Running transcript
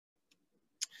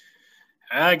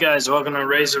All right, guys, welcome to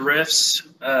Razor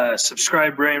Riffs.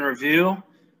 Subscribe, rate, and review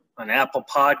on Apple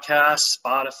Podcasts,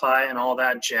 Spotify, and all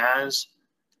that jazz.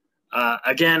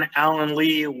 Again, Alan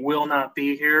Lee will not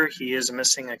be here. He is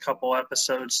missing a couple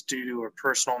episodes due to a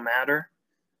personal matter.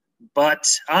 But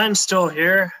I'm still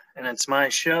here, and it's my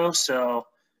show, so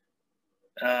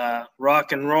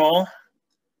rock and roll.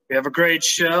 We have a great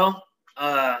show.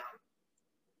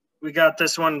 We got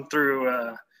this one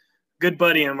through good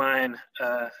buddy of mine,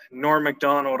 Norm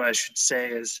MacDonald, I should say,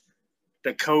 is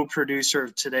the co-producer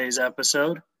of today's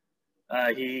episode.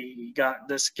 He got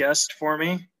this guest for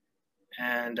me,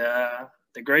 and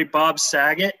the great Bob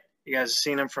Saget. You guys have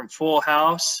seen him from Full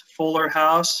House, Fuller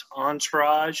House,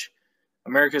 Entourage,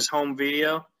 America's Home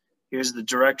Video. He was the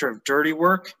director of Dirty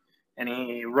Work, and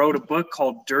he wrote a book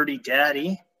called Dirty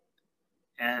Daddy,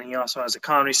 and he also has a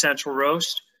Comedy Central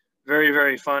roast. Very,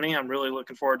 very funny. I'm really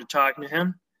looking forward to talking to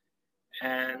him.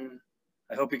 And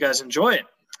I hope you guys enjoy it.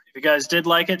 If you guys did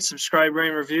like it, subscribe, rate,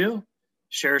 and review.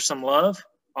 Share some love,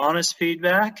 honest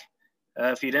feedback.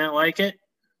 If you didn't like it,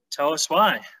 tell us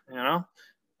why.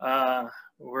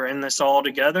 We're in this all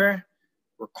together.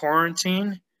 We're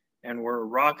quarantined, and we're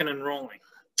rocking and rolling.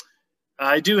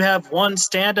 I do have one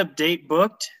stand-up date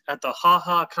booked at the Ha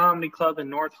Ha Comedy Club in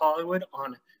North Hollywood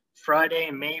on Friday,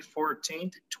 May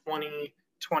 14th,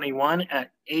 2021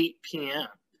 at 8 p.m.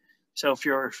 So if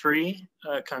you're free,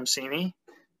 come see me.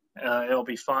 It'll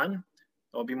be fun.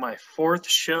 It'll be my fourth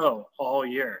show all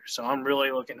year. So I'm really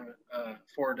looking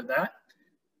forward to that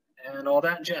and all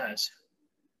that jazz.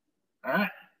 All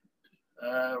right.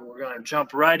 We're going to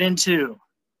jump right into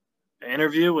an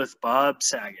interview with Bob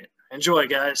Saget. Enjoy,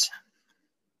 guys.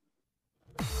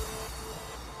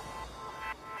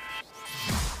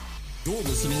 You're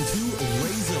listening to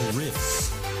Razor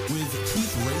Riffs with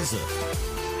Keith Razor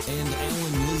and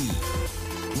Alan Lee,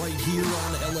 right here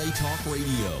on LA Talk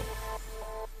Radio.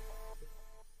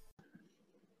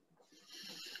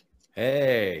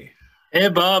 Hey. Hey,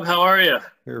 Bob. How are you?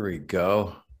 Here we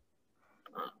go.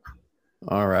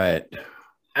 All right.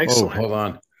 Excellent. Oh, hold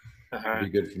on. Right.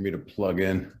 It'd be good for me to plug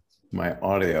in my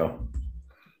audio.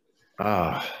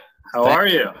 How are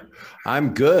you?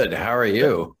 I'm good. How are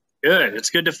you? Good.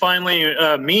 It's good to finally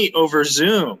meet over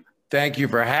Zoom. Thank you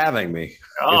for having me.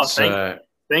 Oh,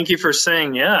 thank you for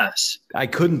saying yes. I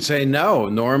couldn't say no.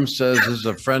 Norm says this is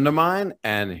a friend of mine,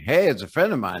 and hey, it's a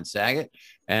friend of mine, Saget.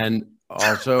 And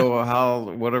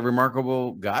also what a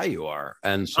remarkable guy you are.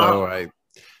 And so it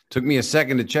took me a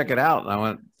second to check it out. And I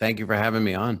went, thank you for having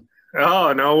me on.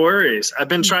 Oh, no worries. I've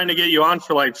been trying to get you on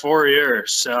for like 4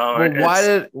 years.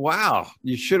 So wow,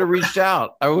 you should have reached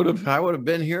out. I would have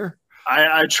been here.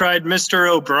 I tried Mr.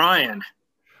 O'Brien.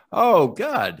 Oh,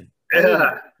 God.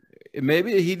 Yeah.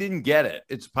 Maybe he didn't get it.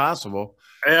 It's possible.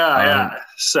 Yeah.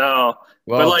 So,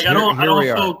 well, but like, here, I don't we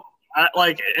feel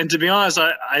and to be honest,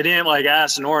 I didn't like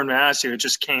ask Norm to ask you. It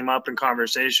just came up in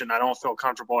conversation. I don't feel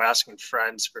comfortable asking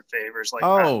friends for favors like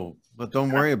that. But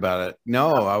don't worry about it.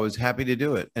 No, I was happy to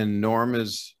do it. And Norm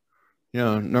is,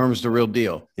 Norm's the real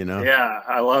deal, Yeah,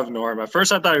 I love Norm. At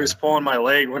first I thought he was pulling my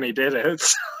leg when he did it.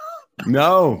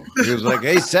 No, he was like,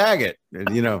 hey, Saget.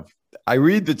 And, I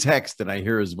read the text and I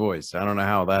hear his voice. I don't know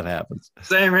how that happens.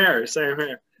 Same here.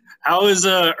 How is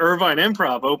Irvine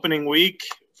Improv opening week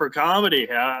for comedy?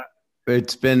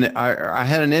 It's been, I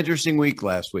had an interesting week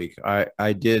last week.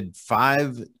 I did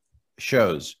 5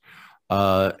 shows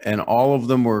and all of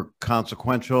them were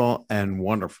consequential and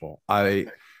wonderful. I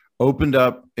opened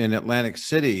up in Atlantic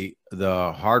City,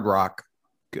 the Hard Rock,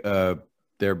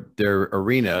 their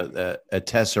arena, at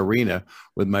Tess Arena,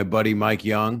 with my buddy Mike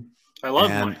Young. I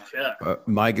love Mike. Yeah,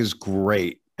 Mike is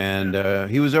great, and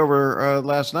he was over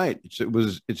last night.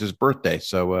 It's his birthday,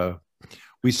 so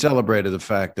we celebrated the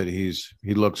fact that he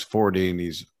looks 40 and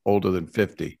he's older than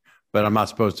 50. But I'm not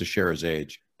supposed to share his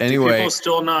age. Anyway, do people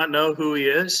still not know who he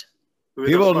is?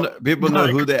 People know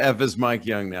who the F is Mike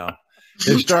Young now.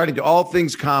 They're starting to, All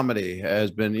Things Comedy has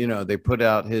been, they put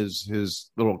out his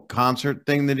little concert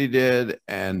thing that he did,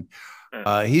 and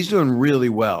he's doing really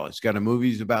well. He's got a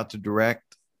movie he's about to direct.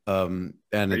 And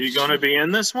are you going to be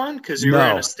in this one? Because you were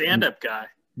in a stand-up guy.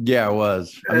 Yeah, I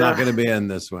was. I'm not going to be in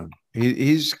this one.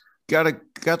 He's got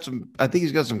some. I think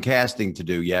he's got some casting to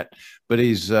do yet, but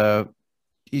he's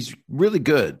really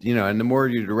good. And the more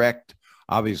you direct,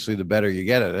 obviously, the better you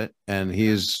get at it. And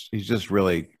he's just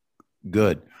really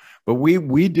good. But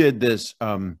we did this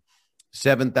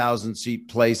 7,000 seat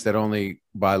place that only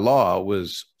by law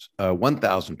was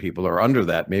 1,000 people, or under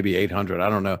that, maybe 800. I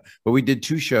don't know. But we did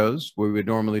 2 shows where we would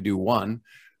normally do 1.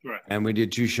 Right. And we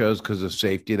did 2 shows because of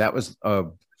safety. That was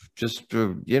just,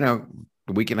 a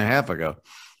week and a half ago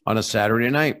on a Saturday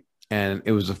night. And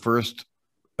it was the first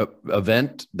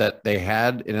event that they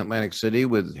had in Atlantic City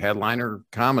with headliner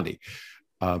comedy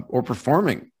or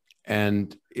performing.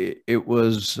 And it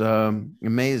was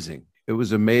amazing. It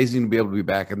was amazing to be able to be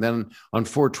back. And then on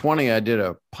 420, I did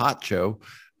a pot show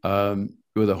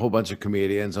with a whole bunch of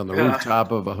comedians on the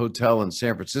rooftop of a hotel in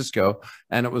San Francisco.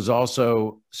 And it was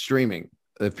also streaming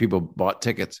if people bought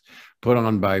tickets, put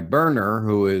on by Berner,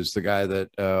 who is the guy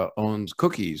that owns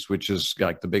Cookies, which is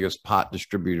like the biggest pot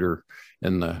distributor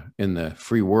in the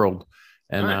free world.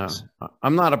 And nice.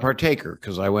 I'm not a partaker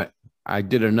because I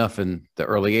did enough in the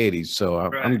early 80s. So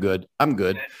I'm good. I'm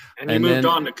good. And you moved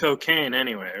on to cocaine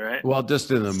anyway, right? Well, just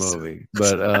in the movie.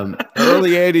 But the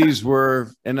early 80s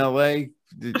were in LA.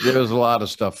 There was a lot of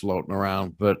stuff floating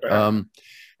around. But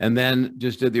and then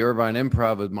just did the Irvine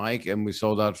Improv with Mike, and we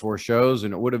sold out 4 shows,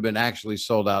 and it would have been actually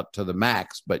sold out to the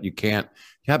max, but you can't.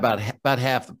 You have about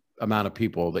half the amount of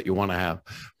people that you want to have,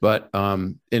 but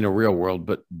in a real world.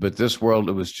 But this world,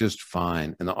 it was just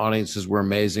fine, and the audiences were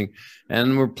amazing,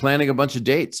 and we're planning a bunch of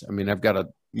dates. I mean, I've got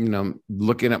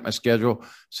looking at my schedule.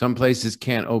 Some places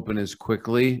can't open as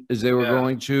quickly as they were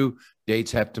going to.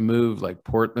 Dates have to move. Like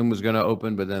Portland was going to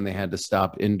open, but then they had to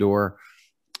stop indoor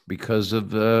because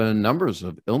of the numbers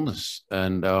of illness.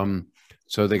 And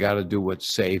so they got to do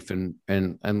what's safe and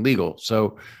legal.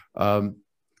 So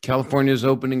California is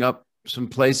opening up some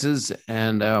places,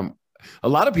 and a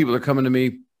lot of people are coming to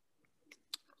me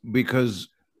because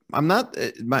I'm not,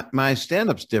 my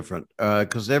stand-up's different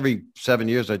because every 7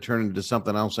 years I turn into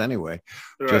something else anyway,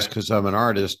 just because I'm an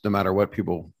artist, no matter what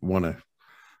people want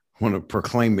to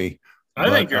proclaim me. I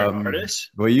think you're an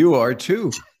artist. Well, you are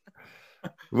too.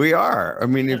 We are. I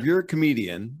mean, if you're a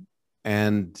comedian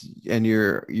and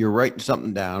you're writing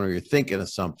something down or you're thinking of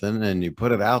something and you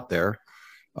put it out there,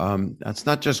 that's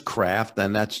not just craft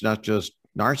and that's not just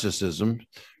narcissism.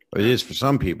 It is for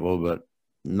some people, but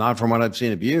not from what I've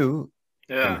seen of you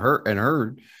and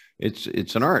heard.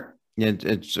 It's an art.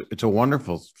 It's a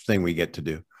wonderful thing we get to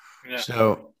do. Yeah.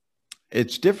 So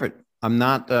it's different. I'm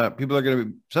not. Some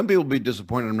people will be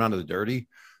disappointed I'm not as dirty,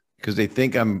 because they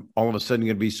think I'm all of a sudden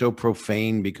going to be so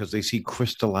profane because they see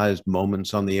crystallized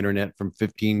moments on the internet from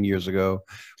 15 years ago,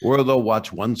 or they'll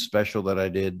watch one special that I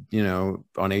did, on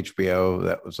HBO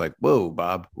that was like, whoa,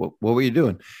 Bob, what were you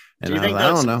doing? And do you think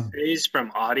that's a phase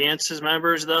from audiences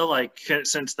members though? Like,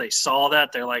 since they saw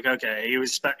that, they're like, okay, he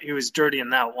was dirty in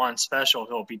that one special,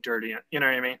 he'll be dirty. You know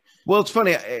what I mean? Well, it's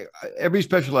funny. Every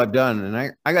special I've done,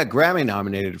 and I got Grammy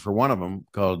nominated for one of them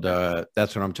called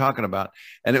That's What I'm Talking About.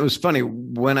 And it was funny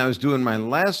when I was doing my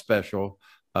last special,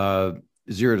 0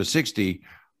 to 60.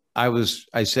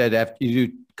 I said, after you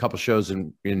do a couple shows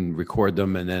and record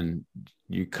them, and then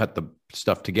you cut the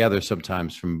stuff together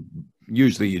sometimes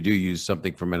usually you do use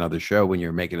something from another show when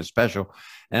you're making a special.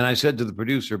 And I said to the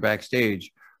producer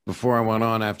backstage before I went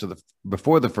on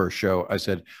before the first show, I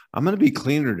said, I'm going to be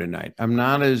cleaner tonight. I'm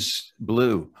not as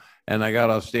blue. And I got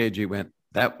off stage. He went,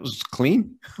 that was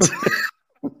clean.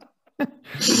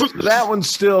 So that one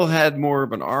still had more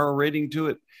of an R rating to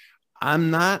it.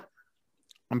 I'm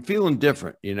feeling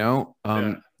different,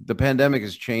 The pandemic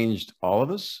has changed all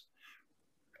of us,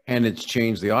 and it's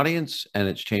changed the audience, and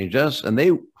it's changed us.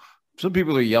 And some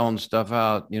people are yelling stuff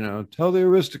out, tell the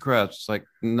aristocrats. It's like,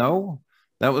 no,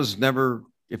 that was never.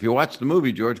 If you watch the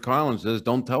movie, George Carlin says,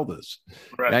 don't tell this.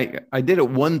 Right. I did it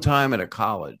one time at a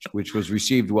college, which was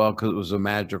received well because it was a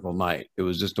magical night. It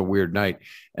was just a weird night.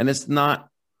 And it's not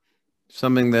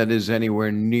something that is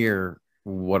anywhere near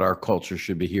what our culture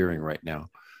should be hearing right now.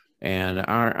 And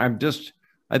I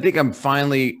think I'm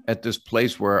finally at this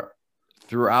place where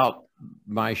throughout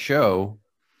my show,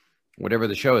 whatever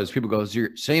the show is, people go, is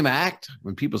your same act?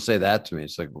 When people say that to me,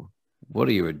 it's like, what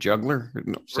are you, a juggler?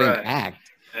 No, same act.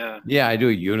 Yeah, I do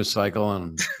a unicycle,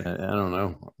 and I don't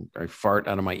know, I fart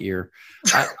out of my ear.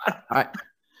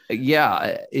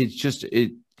 It's just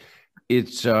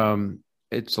it's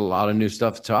a lot of new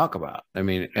stuff to talk about. I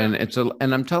mean, and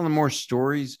I'm telling more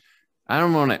stories. I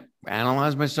don't want to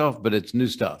analyze myself, but it's new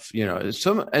stuff,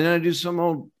 and I do some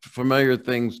old familiar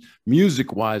things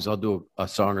music wise. I'll do a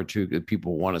song or two that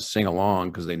people want to sing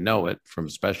along because they know it from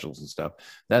specials and stuff.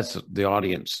 That's the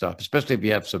audience stuff, especially if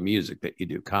you have some music that you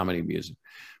do, comedy music.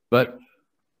 But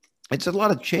it's a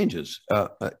lot of changes.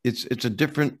 It's a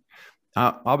different.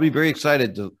 I'll be very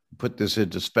excited to put this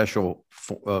into special,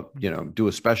 do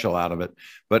a special out of it.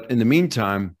 But in the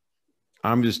meantime,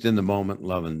 I'm just in the moment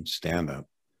loving stand-up.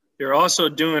 You're also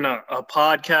doing a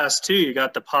podcast too. You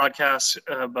got the podcast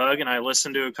bug, and I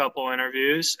listened to a couple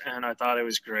interviews, and I thought it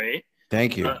was great.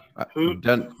 Thank you. I've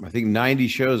done, I think, 90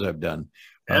 shows I've done.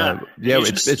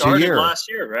 It's a year. Last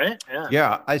year, right?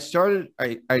 Yeah. I started.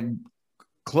 I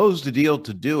closed the deal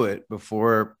to do it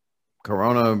before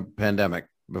Corona pandemic,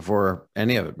 before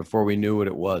any of it, before we knew what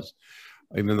it was,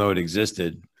 even though it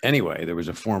existed anyway. There was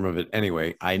a form of it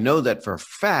anyway. I know that for a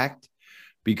fact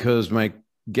because my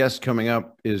guest coming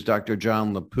up is Dr.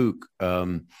 John LaPook,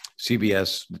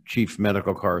 CBS chief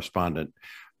medical correspondent,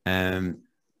 and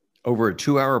over a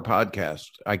 2-hour podcast,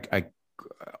 I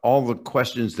all the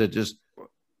questions that just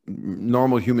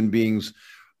normal human beings,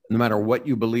 no matter what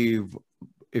you believe,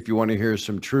 if you want to hear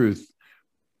some truth,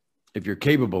 if you're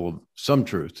capable of some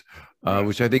truth,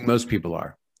 which I think most people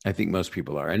are.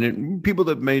 And people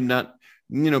that may not,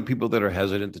 people that are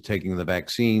hesitant to taking the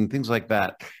vaccine, things like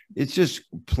that. It's just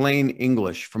plain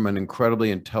English from an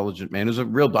incredibly intelligent man who's a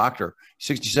real doctor,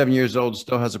 67 years old,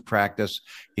 still has a practice.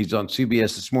 He's on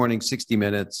CBS this morning, 60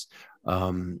 Minutes,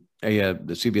 the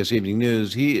CBS Evening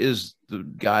News. He is the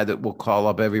guy that will call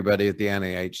up everybody at the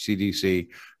NIH, CDC.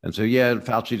 And so,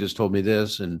 Fauci just told me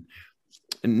this, and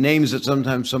names that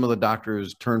sometimes some of the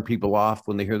doctors turn people off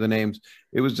when they hear the names.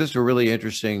 It was just a really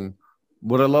interesting.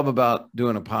 What I love about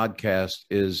doing a podcast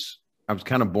is I was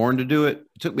kind of born to do it.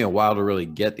 It took me a while to really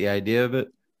get the idea of it.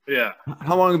 Yeah.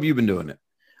 How long have you been doing it?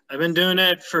 I've been doing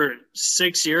it for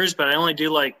 6 years, but I only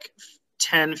do like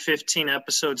 10, 15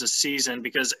 episodes a season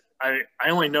because I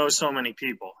only know so many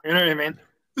people. You know what I mean?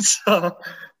 So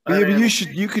but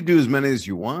you could do as many as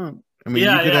you want. I mean,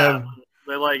 you could have.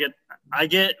 But like I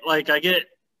get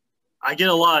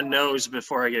a lot of no's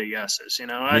before I get yeses.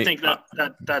 I think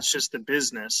that's just the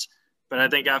business. But I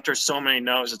think after so many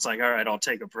no's, it's like, all right, I'll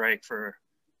take a break for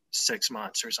 6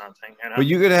 months or something. But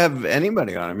you could have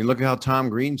anybody on. I mean, look at how Tom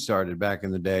Green started back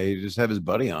in the day. You just have his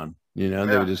buddy on. They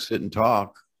would just sit and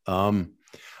talk. I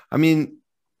mean,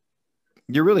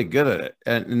 you're really good at it,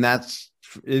 and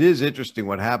it is interesting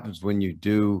what happens when you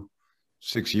do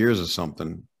 6 years of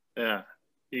something. Yeah,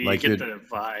 you get the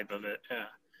vibe of it. Yeah.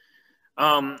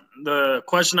 The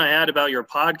question I had about your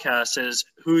podcast is,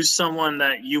 who's someone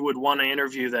that you would want to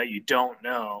interview that you don't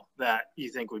know that you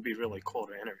think would be really cool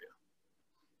to interview?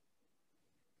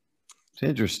 It's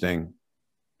interesting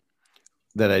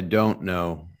that I don't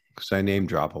know because I name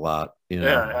drop a lot.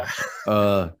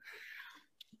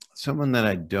 Someone that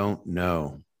I don't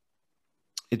know.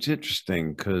 It's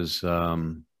interesting because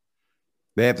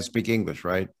they have to speak English,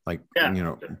 right? Like,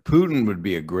 Putin would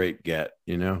be a great get,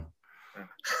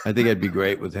 I think I'd be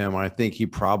great with him. I think he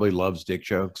probably loves dick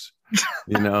jokes.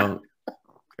 I don't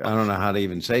know how to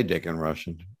even say dick in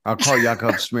Russian. I'll call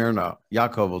Yakov Smirnov.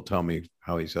 Yakov will tell me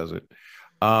how he says it.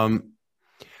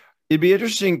 It'd be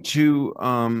interesting to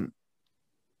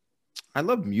I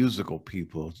love musical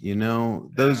people,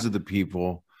 those are the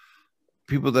people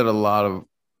that a lot of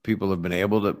people have been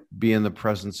able to be in the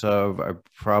presence of. I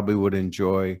probably would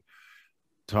enjoy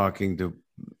talking to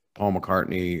Paul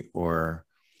McCartney, or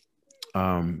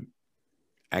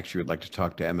actually would like to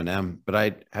talk to Eminem, but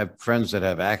I have friends that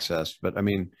have access. But I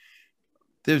mean,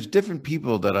 there's different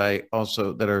people that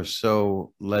are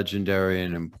so legendary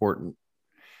and important.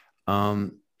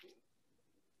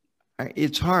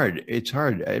 It's hard.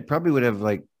 I probably would have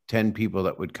like 10 people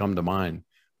that would come to mind.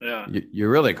 Yeah. You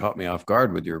really caught me off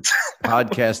guard with your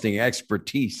podcasting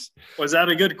expertise. Was that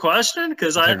a good question?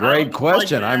 Because a great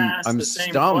question. I'm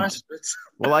stumped. Questions.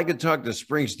 Well, I could talk to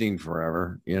Springsteen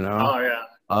forever, Oh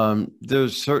yeah.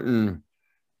 There's certain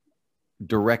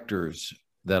directors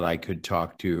that I could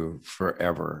talk to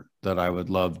forever that I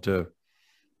would love to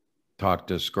talk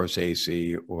to.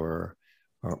 Scorsese, or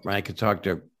I could talk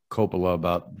to Coppola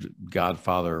about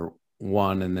Godfather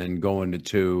 1 and then go into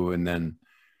 2 and then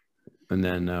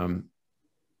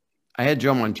I had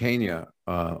Joe Mantegna,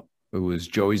 who was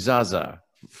Joey Zaza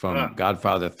from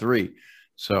Godfather 3.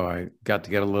 So I got to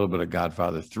get a little bit of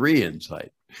Godfather 3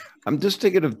 insight. I'm just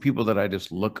thinking of people that I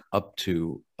just look up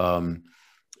to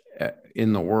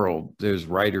in the world. There's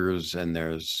writers and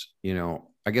there's,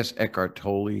 I guess Eckhart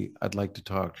Tolle I'd like to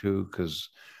talk to because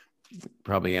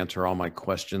probably answer all my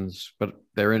questions, but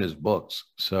they're in his books.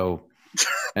 So,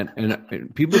 and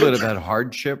people that have had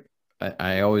hardship,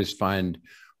 I always find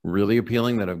really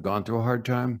appealing, that have gone through a hard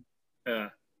time. Yeah.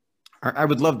 I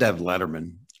would love to have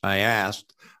Letterman. I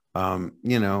asked,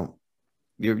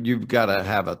 you've got to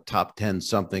have a top 10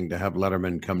 something to have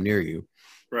Letterman come near you.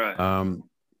 Right.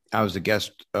 I was a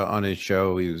guest on his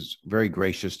show. He was very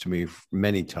gracious to me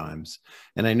many times.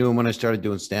 And I knew him when I started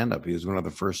doing stand-up. He was one of the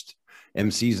first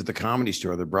MCs at the Comedy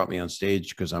Store that brought me on stage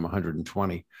because I'm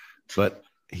 120. But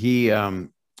he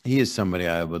is somebody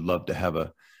I would love to have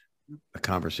a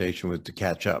conversation with, to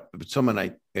catch up. But someone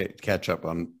I catch up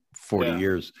on 40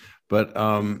 years. But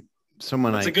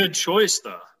someone That's a good choice,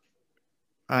 though.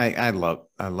 I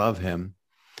love him.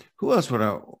 Who else would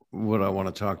I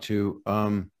want to talk to?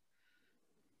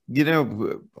 You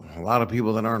know, a lot of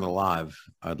people that aren't alive,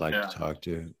 I'd like Yeah. to talk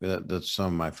to. That's some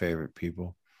of my favorite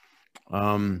people.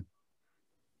 Um,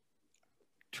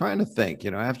 Trying to think,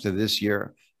 after this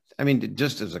year, I mean,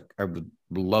 just as I would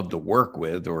love to work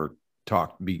with or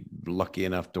be lucky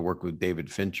enough to work with David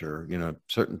Fincher,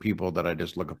 certain people that I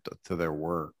just look up to their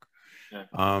work.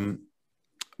 Yeah.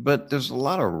 But there's a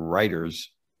lot of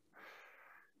writers.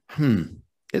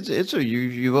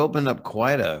 You've opened up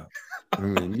quite a, I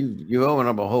mean, you opened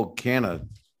up a whole can of,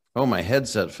 oh, my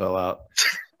headset fell out.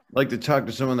 Like to talk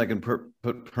to someone that can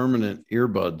put permanent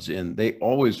earbuds in. They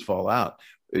always fall out.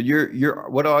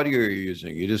 What audio are you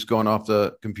using? You just going off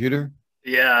the computer?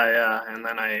 Yeah. And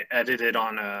then I edit it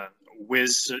on a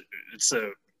Wiz. It's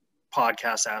a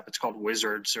podcast app. It's called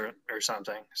Wizards or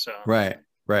something. So right.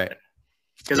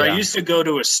 Because I used to go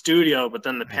to a studio, but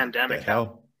then the pandemic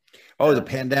happened. Oh, the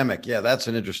pandemic. Yeah, that's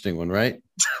an interesting one, right?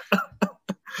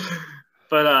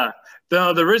 But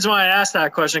the reason why I asked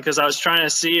that question, because I was trying to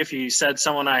see if you said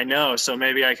someone I know, so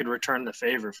maybe I could return the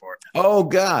favor for it. Oh,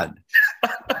 God.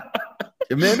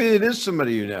 Maybe it is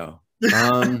somebody you know.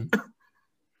 The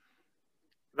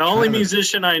only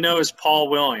musician I know is Paul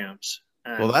Williams.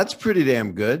 Well, that's pretty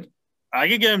damn good. I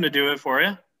could get him to do it for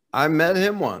you. I met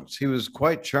him once. He was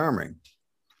quite charming.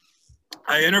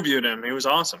 I interviewed him. He was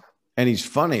awesome. And he's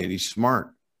funny and he's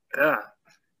smart. Yeah.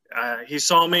 He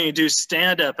saw me do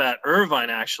stand-up at Irvine,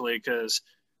 actually, because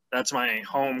that's my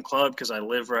home club because I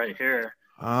live right here.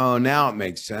 Oh, now it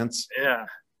makes sense. Yeah.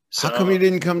 So, how come you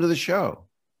didn't come to the show?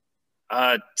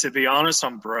 To be honest,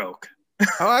 I'm broke.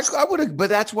 Oh, I would have, but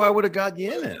that's why I would have got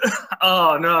you in it.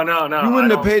 Oh, no. You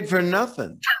wouldn't have paid for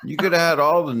nothing. You could have had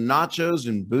all the nachos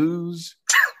and booze.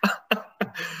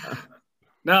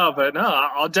 No,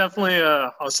 I'll definitely,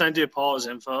 I'll send you Paul's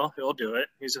info. He'll do it.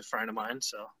 He's a friend of mine,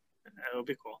 so it'll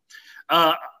be cool.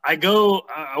 I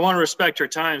want to respect your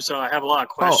time, so I have a lot of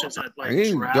questions.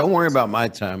 Don't worry about my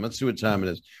time. Let's see what time it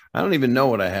is. I don't even know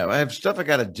what I have. I have stuff I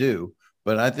got to do,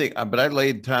 but I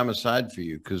laid time aside for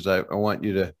you because I want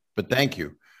you to, but thank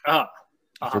you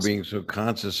for being so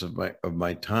conscious of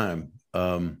my time.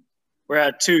 We're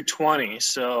at 2:20,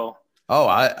 so. Oh,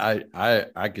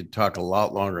 I could talk a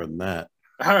lot longer than that.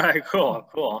 All right,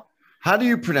 cool. How do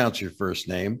you pronounce your first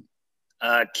name?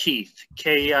 Keith,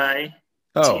 K-E-I.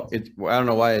 Oh, I don't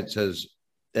know why it says.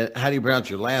 How do you pronounce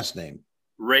your last name?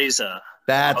 Reza.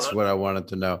 That's what I wanted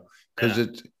to know because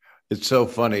it's so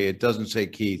funny. It doesn't say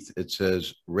Keith. It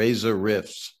says Reza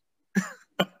Riffs.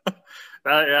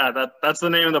 That's the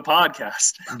name of the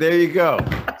podcast. There you go.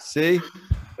 See,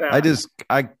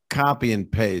 I copy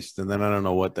and paste, and then I don't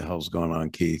know what the hell's going on,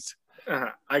 Keith.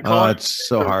 It's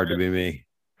so hard to be me.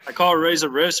 I call it Reza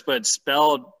Riffs, but it's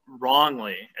spelled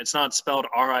wrongly. It's not spelled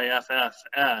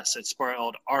R-I-F-F-S. It's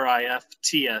spelled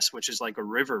R-I-F-T-S, which is like a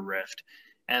river rift.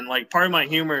 And like part of my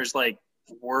humor is like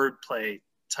wordplay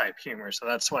type humor. So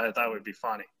that's why I thought it would be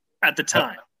funny at the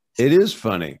time. It is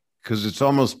funny because it's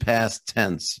almost past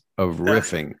tense of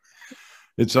riffing.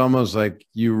 It's almost like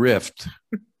you riffed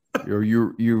or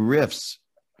you riffs.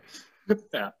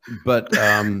 Yeah. But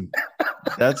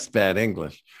that's bad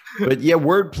English. But yeah,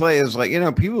 wordplay is like,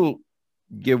 people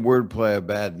give wordplay a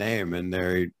bad name and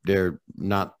they're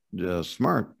not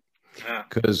smart. Yeah.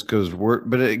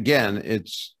 But again,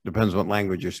 it's depends what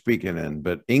language you're speaking in.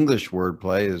 But English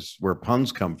wordplay is where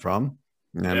puns come from,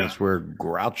 and it's where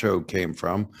Groucho came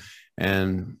from.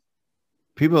 And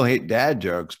people hate dad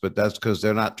jokes, but that's because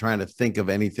they're not trying to think of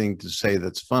anything to say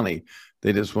that's funny.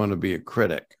 They just want to be a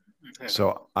critic. Yeah.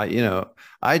 So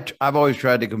I've always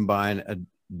tried to combine a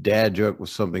dad joke with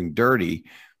something dirty,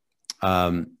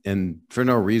 and for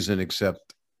no reason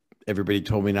except everybody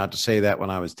told me not to say that when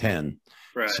I was 10.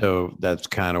 Right. So that's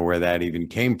kind of where that even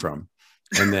came from.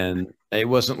 And then it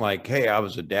wasn't like, hey, I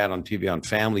was a dad on TV on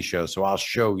family show, so I'll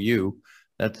show you.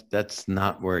 That's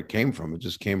not where it came from. It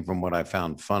just came from what I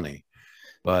found funny.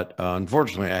 But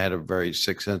unfortunately, I had a very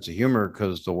sick sense of humor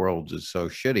because the world is so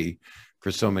shitty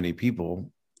for so many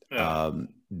people. Yeah.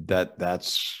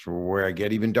 That's where I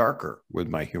get even darker with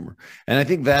my humor. And I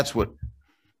think that's what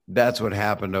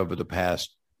happened over the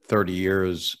past 30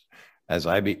 years as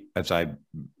I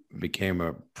became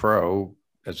a pro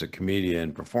as a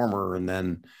comedian performer, and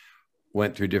then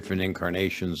went through different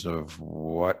incarnations of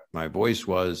what my voice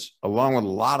was, along with a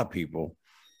lot of people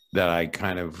that I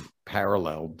kind of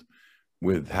paralleled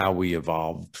with how we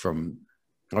evolved from.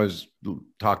 I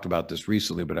talked about this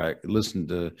recently, but I listened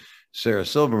to Sarah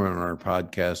Silverman on our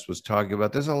podcast was talking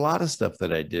about there's a lot of stuff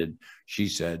that I did, she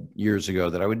said, years ago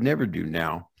that I would never do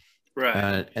now.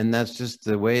 Right. And that's just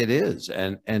the way it is.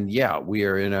 And yeah, we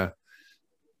are in a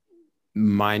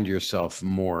mind yourself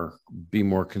more, be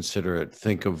more considerate,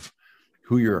 think of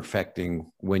who you're affecting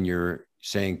when you're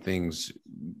saying things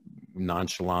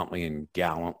nonchalantly and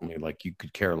gallantly, like you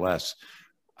could care less.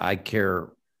 I care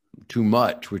too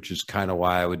much, which is kind of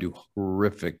why I would do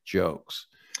horrific jokes.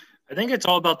 I think it's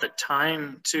all about the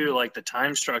time too, like the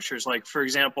time structures. Like, for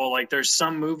example, like there's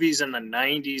some movies in the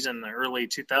 90s and the early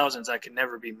 2000s that could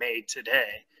never be made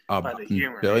today by the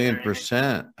humor.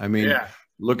 $1,000,000,000%. I mean, yeah.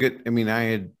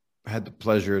 I had the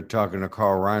pleasure of talking to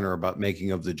Carl Reiner about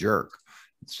Making of the Jerk,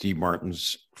 Steve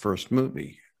Martin's first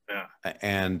movie. Yeah.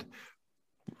 And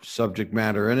subject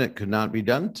matter in it could not be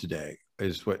done today,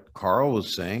 is what Carl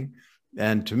was saying.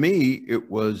 And to me,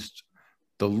 it was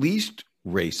the least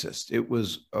racist. It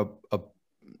was a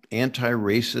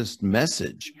anti-racist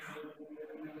message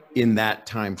in that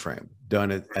time frame,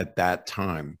 done at that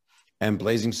time. And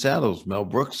Blazing Saddles, Mel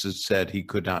Brooks has said he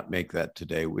could not make that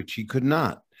today, which he could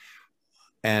not.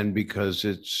 And because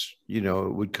it's, it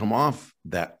would come off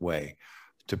that way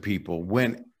to people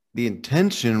when the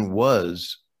intention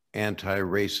was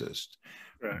anti-racist.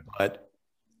 Right.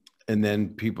 And then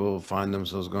people find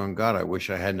themselves going, God, I wish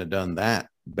I hadn't have done that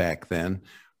back then,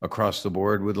 across the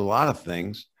board with a lot of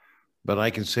things. But I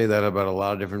can say that about a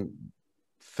lot of different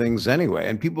things anyway.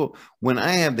 And people, when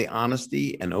I have the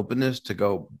honesty and openness to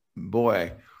go,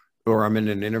 boy, or I'm in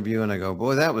an interview and I go,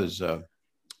 boy, that was a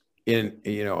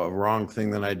wrong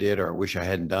thing that I did, or I wish I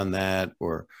hadn't done that,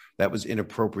 or that was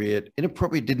inappropriate.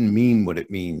 Inappropriate didn't mean what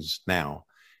it means now.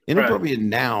 Inappropriate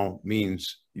now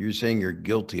means you're saying you're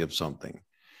guilty of something.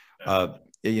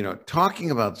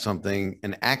 Talking about something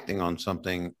and acting on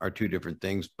something are two different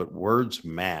things, but words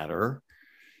matter,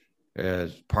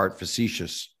 as part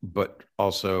facetious, but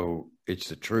also it's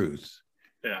the truth.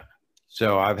 Yeah.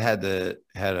 So I've had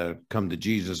to come to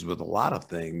Jesus with a lot of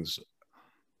things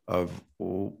of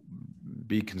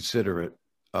be considerate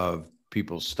of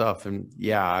people's stuff. And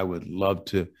yeah, I would love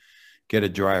to get a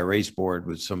dry erase board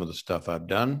with some of the stuff I've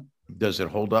done. Does it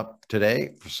hold up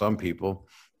today? For some people.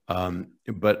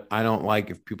 But I don't like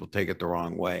if people take it the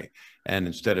wrong way. And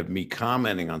instead of me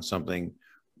commenting on something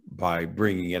by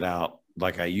bringing it out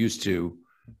like I used to,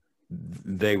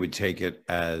 they would take it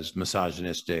as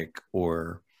misogynistic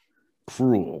or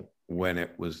cruel when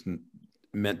it was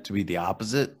meant to be the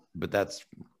opposite. But that's,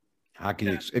 how can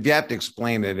you, if you have to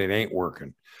explain it, it ain't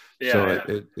working.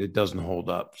 It doesn't hold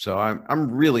up. So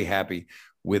I'm really happy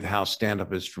with how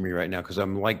stand-up is for me right now, because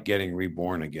I'm like getting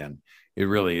reborn again. It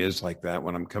really is like that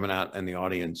when I'm coming out and the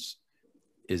audience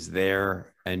is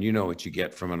there, and you know what you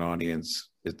get from an audience.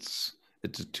 It's a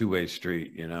two-way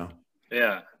street,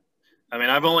 Yeah. I mean,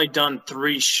 I've only done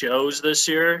 3 shows this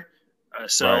year.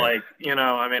 So I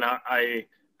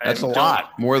that's a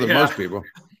lot more than most people.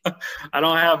 I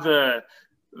don't have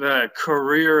the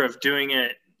career of doing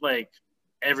it like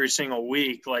every single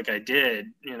week like I did,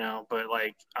 but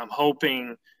like I'm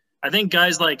hoping, I think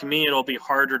guys like me, it'll be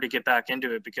harder to get back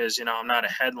into it because, I'm not a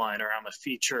headliner, I'm a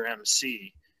feature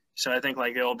MC. So I think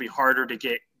like it'll be harder to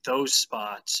get those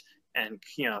spots, and,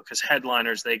 because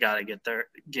headliners, they got to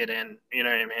get in, you know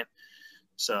what I mean?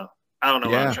 So I don't know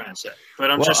what I'm trying to say,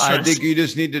 but I think you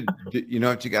just need to, you know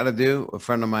what you got to do? A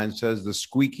friend of mine says the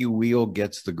squeaky wheel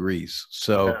gets the grease.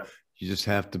 So you just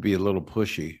have to be a little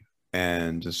pushy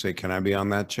and just say, can I be on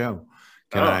that show?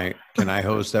 Can I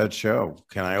host that show?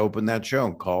 Can I open that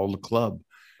show? Call the club,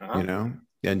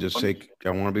 and just say, I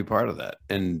want to be part of that.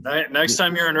 And next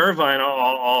time you're in Irvine,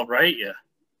 I'll write you.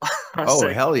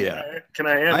 Hell yeah. Can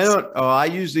I answer? I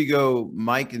usually go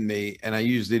Mike and me, and I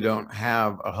usually don't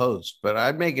have a host, but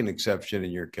I'd make an exception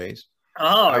in your case.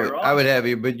 I would have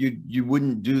you, but you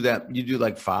wouldn't do that. You do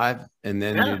like 5 and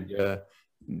then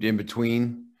you'd in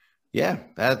between. Yeah,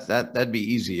 that'd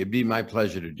be easy. It'd be my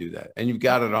pleasure to do that. And you've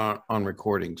got it on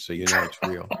recording, so you know it's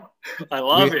real. I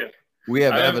love you. We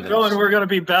have evidence. I'm feeling we're going to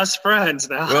be best friends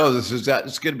now. Well, it's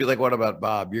going to be like, what about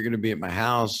Bob? You're going to be at my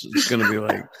house. It's going to be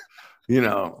like,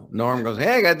 Norm goes,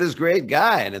 hey, I got this great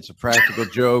guy. And it's a practical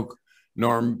joke.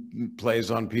 Norm plays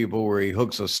on people where he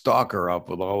hooks a stalker up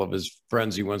with all of his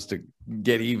friends he wants to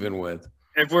get even with.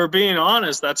 If we're being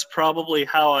honest, that's probably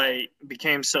how I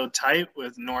became so tight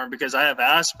with Norm, because I have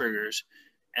Asperger's,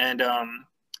 and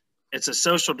it's a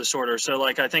social disorder. So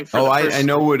like, I think I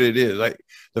know what it is. Like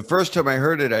the first time I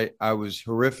heard it, I was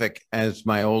horrific as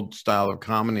my old style of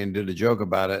comedy and did a joke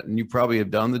about it. And you probably have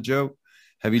done the joke.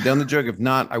 Have you done the joke? If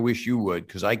not, I wish you would,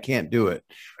 because I can't do it.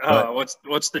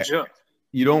 What's the joke?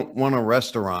 You don't want a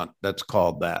restaurant that's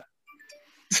called that,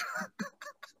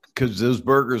 because those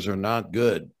burgers are not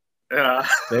good. Yeah.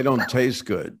 They don't taste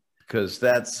good, because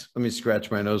let me scratch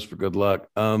my nose for good luck.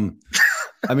 I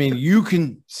mean, you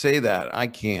can say that. I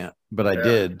can't, but I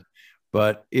did.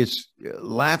 But it's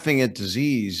laughing at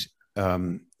disease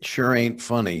sure ain't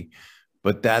funny.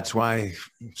 But that's why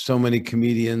so many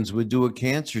comedians would do a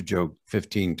cancer joke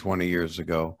 15, 20 years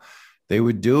ago. They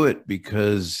would do it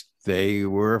because they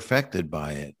were affected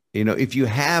by it. You know, if you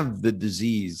have the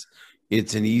disease,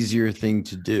 it's an easier thing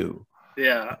to do.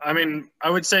 Yeah. I mean, I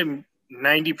would say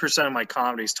 90% of my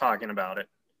comedy is talking about it.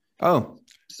 Oh,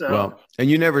 So, well, and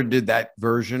you never did that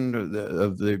version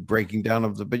of the breaking down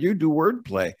of the, but you do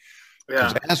wordplay.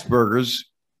 Because yeah. Asperger's,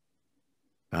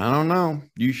 I don't know.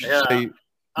 You should Yeah. say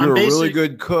I'm you're a really basic-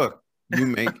 good cook. You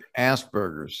make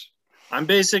Asperger's. I'm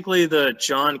basically the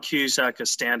John Cusack of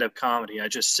stand-up comedy. I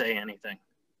just say anything.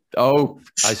 Oh,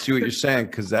 I see what you're saying,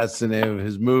 because that's the name of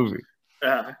his movie.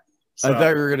 Yeah. I thought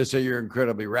you were going to say you're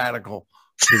incredibly radical.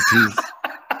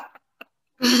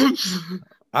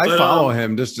 I follow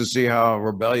him just to see how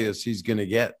rebellious he's going to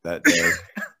get that day.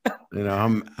 You know,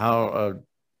 I'm how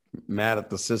mad at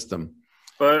the system.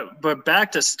 But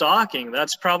back to stalking,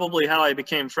 that's probably how I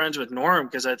became friends with Norm,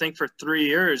 because I think for 3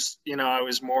 years, you know, I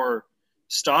was more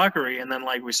stalkery, and then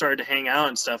like we started to hang out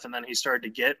and stuff, and then he started to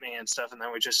get me and stuff, and then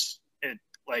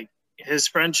like his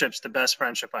friendship's the best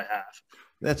friendship I have.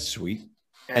 That's sweet.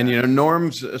 Yeah. And you know,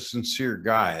 Norm's a sincere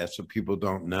guy. That's what people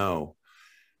don't know.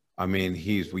 I mean,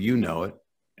 well, you know it.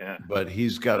 Yeah. But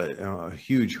he's got a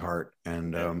huge heart,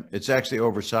 and it's actually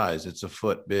oversized. It's a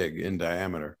foot big in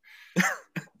diameter.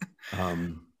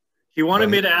 He wanted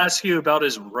me to ask you about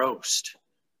his roast.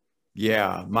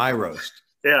 Yeah, my roast.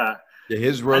 Yeah.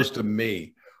 His roast of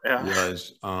me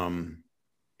was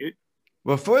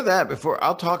before that,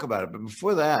 I'll talk about it, but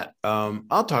before that,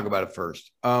 I'll talk about it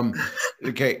first.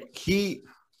 Okay, you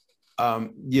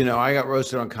know, I got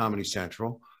roasted on Comedy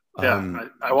Central. Yeah,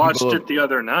 I watched it the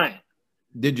other night.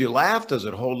 Did you laugh? Does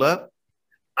it hold up?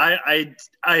 I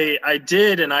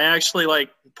did, and I actually, like,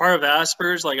 part of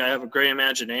Asperger's, like, I have a great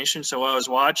imagination, so while I was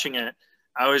watching it,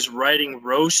 I was writing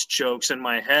roast jokes in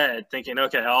my head, thinking,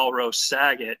 okay, I'll roast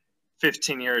Saget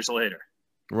 15 years later.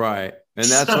 Right. And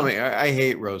that's something I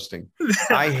hate roasting.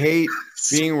 I hate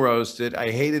being roasted.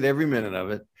 I hated every minute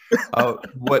of it.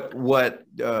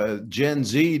 What Gen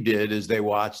Z did is they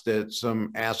watched it.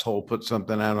 Some asshole put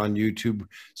something out on YouTube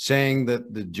saying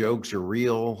that the jokes are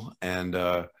real, and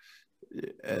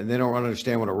they don't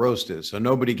understand what a roast is. So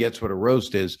nobody gets what a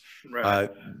roast is. Right.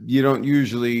 You don't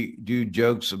usually do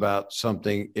jokes about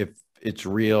something if it's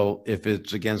real, if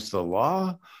it's against the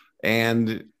law,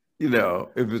 and you know,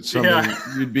 if it's something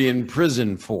you'd be in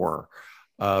prison for,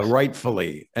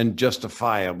 rightfully and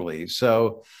justifiably.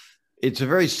 So it's a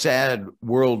very sad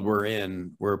world we're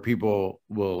in, where people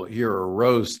will hear a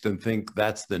roast and think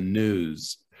that's the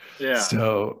news. Yeah.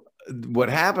 So what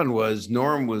happened was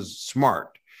Norm was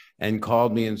smart and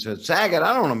called me and said, Saget,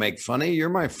 I don't want to make fun of you. You're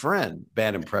my friend.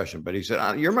 Bad impression. But he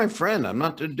said, you're my friend. I'm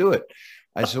not to do it.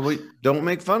 I said, well, don't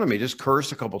make fun of me. Just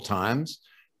curse a couple times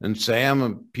and say I'm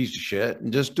a piece of shit,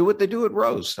 and just do what they do at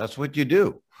roast. That's what you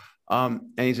do. And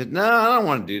he said, no, I don't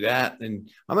want to do that. And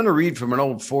I'm going to read from an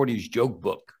old 40s joke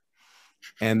book.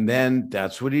 And then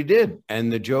that's what he did.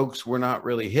 And the jokes were not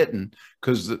really hitting,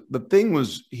 because the thing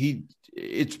was,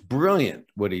 it's brilliant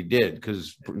what he did,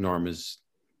 because Norm is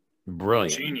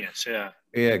brilliant. Genius, yeah.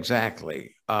 Yeah,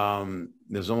 exactly.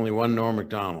 There's only one Norm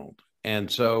Macdonald.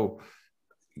 And so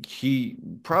he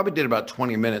probably did about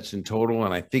 20 minutes in total.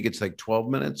 And I think it's like 12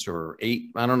 minutes or 8.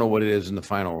 I don't know what it is in the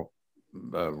final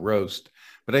roast,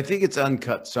 but I think it's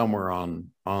uncut somewhere on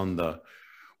the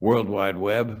World Wide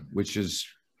Web, which is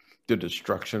the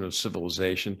destruction of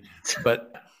civilization.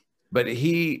 But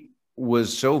he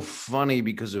was so funny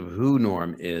because of who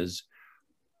Norm is.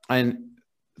 And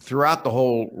throughout the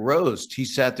whole roast, he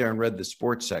sat there and read the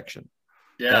sports section.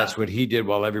 Yeah. That's what he did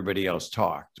while everybody else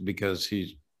talked, because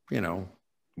he's, you know,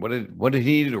 what did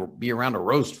he need to be around a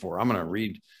roast for? I'm going to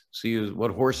read, see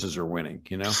what horses are winning,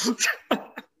 you know?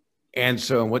 And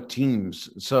so what teams.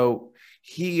 So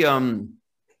he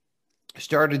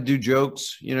started to do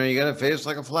jokes, you know, you got a face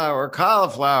like a flower,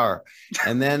 cauliflower.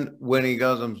 And then when he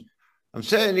goes, I'm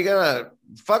saying you got a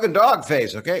fucking dog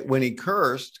face, okay? When he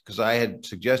cursed, because I had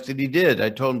suggested he did, I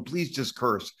told him, please just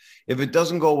curse. If it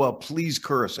doesn't go well, please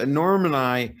curse. And Norm and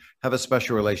I have a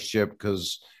special relationship,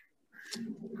 because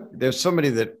there's somebody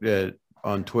that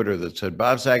on Twitter that said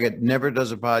Bob Saget never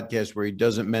does a podcast where he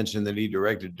doesn't mention that he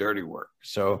directed Dirty Work.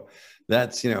 So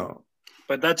that's, you know.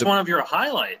 But that's one of your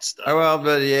highlights, though. Well,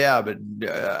 but yeah, but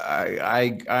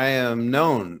I am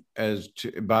known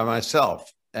by myself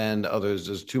and others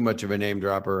as too much of a name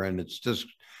dropper, and it's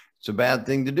a bad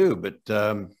thing to do. But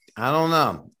I don't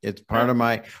know. It's part of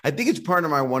I think it's part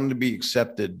of my wanting to be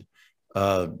accepted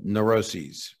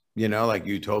neuroses. You know, like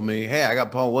you told me, hey, I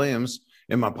got Paul Williams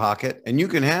in my pocket, and you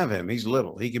can have him. He's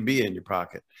little. He can be in your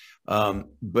pocket.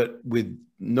 But with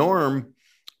Norm,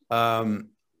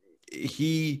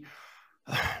 He,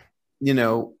 you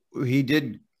know, he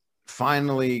did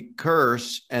finally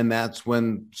curse, and that's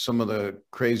when some of the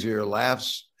crazier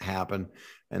laughs happened,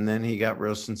 and then he got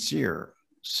real sincere.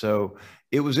 So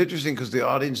it was interesting because the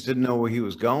audience didn't know where he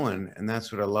was going, and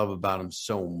that's what I love about him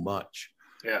so much.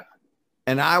 Yeah.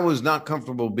 And I was not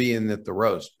comfortable being at the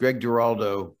roast. Greg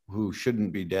Giraldo, who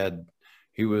shouldn't be dead,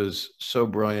 he was so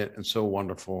brilliant and so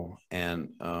wonderful, and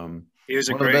he was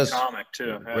a great comic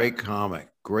too. Yeah.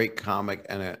 Great comic,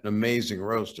 and an amazing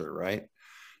roaster, right?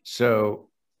 So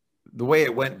the way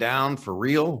it went down for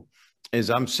real is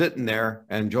I'm sitting there,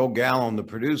 and Joel Gallon, the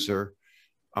producer,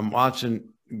 I'm watching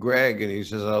Greg, and he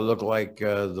says, I look like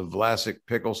the Vlasic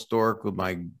pickle stork with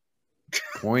my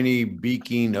pointy,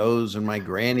 beaky nose and my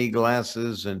granny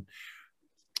glasses. And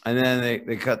then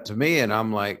they cut to me, and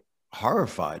I'm like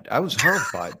horrified. I was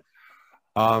horrified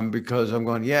because I'm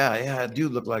going, yeah, I do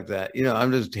look like that. You know,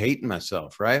 I'm just hating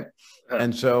myself, right?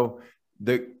 And so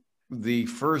the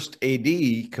first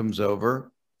AD comes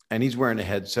over, and he's wearing a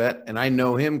headset, and I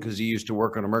know him because he used to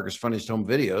work on America's Funniest Home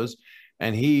Videos,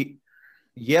 and he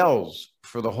yells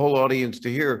for the whole audience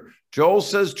to hear, Joel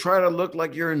says, try to look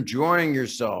like you're enjoying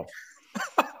yourself.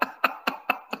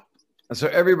 And so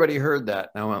everybody heard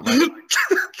that. And I went like,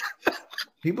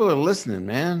 people are listening,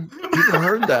 man. People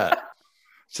heard that.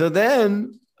 So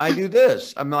then I do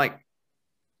this. I'm like,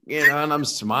 you know, and I'm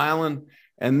smiling.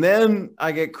 And then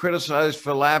I get criticized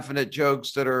for laughing at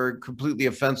jokes that are completely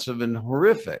offensive and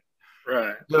horrific.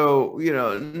 Right. So, you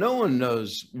know, no one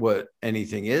knows what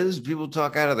anything is. People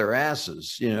talk out of their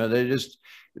asses. You know, they're just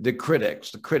the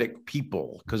critic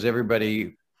people, because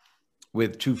everybody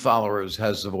with 2 followers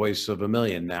has the voice of a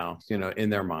million now, you know, in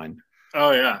their mind.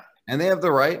 Oh, yeah. And they have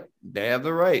the right. They have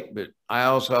the right. But I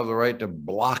also have the right to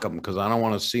block them because I don't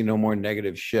want to see no more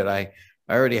negative shit. I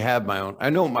already have my own.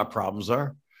 I know what my problems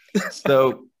are.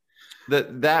 So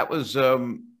that was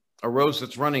a roast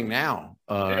that's running now.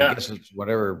 I guess it's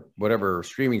whatever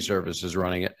streaming service is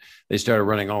running it. They started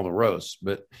running all the roasts.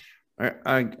 But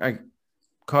I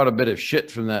caught a bit of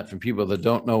shit from that, from people that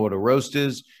don't know what a roast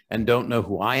is and don't know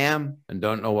who I am and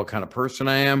don't know what kind of person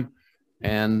I am.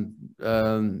 And,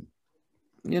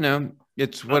 you know,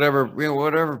 it's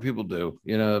whatever people do,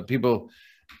 you know, people,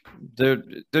 they're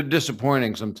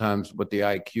disappointing sometimes what the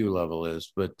IQ level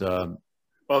is, but,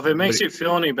 well, if it makes you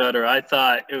feel any better, I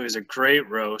thought it was a great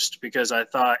roast because I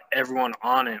thought everyone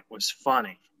on it was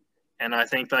funny. And I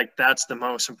think like that's the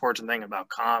most important thing about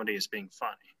comedy, is being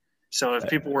funny. So if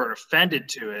people were offended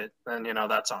to it, then, you know,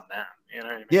 that's on them. You know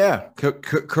what I mean? Yeah,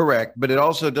 correct. But it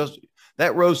also does,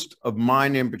 that roast of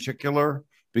mine in particular,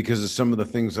 because of some of the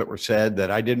things that were said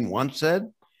that I didn't want said.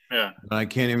 Yeah. And I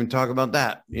can't even talk about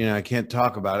that. You know, I can't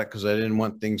talk about it because I didn't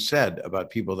want things said about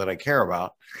people that I care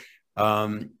about.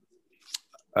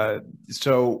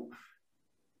 So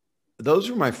those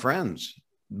are my friends.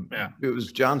 Yeah. It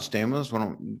was John Stamos,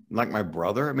 like my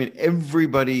brother. I mean,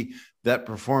 everybody that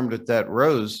performed at that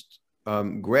roast,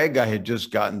 Greg, I had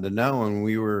just gotten to know, and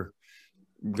we were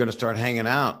going to start hanging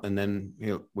out, and then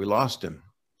we lost him.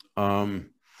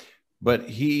 But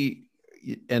he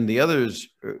and the others,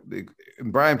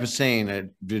 Brian Posehn, I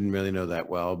didn't really know that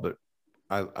well, but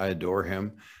I adore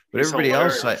him. But He's everybody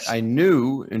hilarious. else I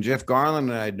knew, and Jeff Garland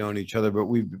and I had known each other, but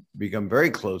we've become very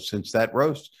close since that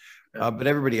roast. But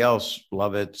everybody else,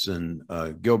 Lovitz and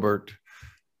Gilbert,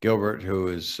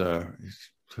 who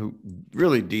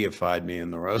really deified me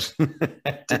in the roast.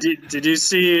 Did you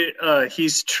see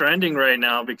he's trending right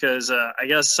now because I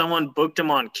guess someone booked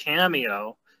him on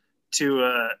Cameo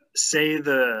to say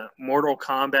the Mortal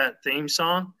Kombat theme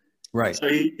song. Right. So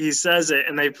he says it,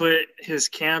 and they put his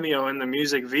cameo in the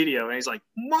music video, and he's like,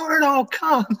 Mortal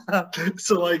Kombat.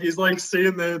 So like he's like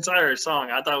singing the entire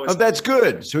song. I thought it was that's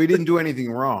good. So he didn't do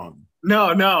anything wrong.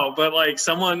 No, but like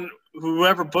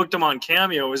whoever booked him on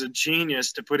Cameo was a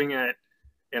genius to putting it.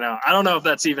 You know, I don't know if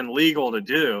that's even legal to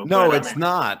do. No, it's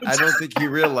not. I don't think he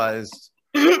realized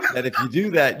that if you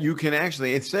do that, you can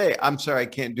actually say, I'm sorry, I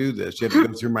can't do this. You have to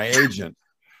go through my agent,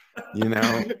 you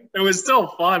know? It was still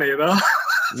funny, though.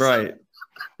 Right.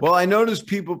 Well, I noticed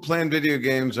people playing video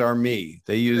games are me.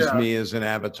 They use me as an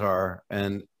avatar.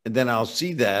 And then I'll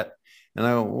see that. And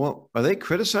I go, well, are they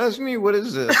criticizing me? What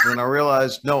is this? And I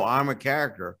realize, no, I'm a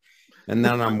character. And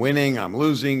then I'm winning, I'm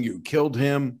losing, you killed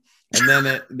him.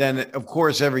 And then of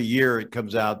course, every year it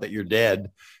comes out that you're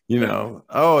dead. You know,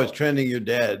 oh, it's trending, you're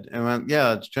dead. And I went,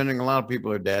 yeah, it's trending. A lot of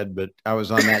people are dead, but I was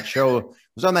on that show. I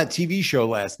was on that TV show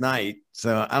last night.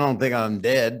 So I don't think I'm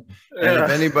dead. And if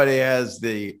anybody has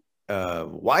the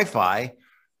Wi-Fi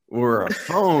or a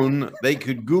phone, they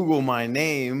could Google my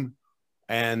name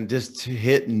and just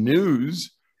hit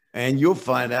news. and you'll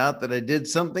find out that I did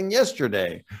something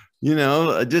yesterday. You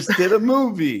know, I just did a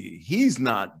movie. He's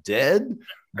not dead,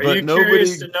 Are but you nobody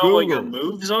curious to know what your Googled.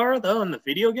 moves are, though, in the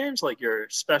video games? Like your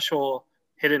special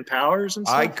hidden powers and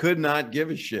I stuff? could not give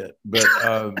a shit. But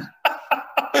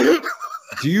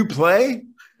do you play?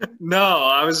 No,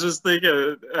 I was just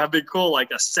thinking that'd be cool,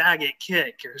 like a Saget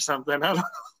kick or something. I don't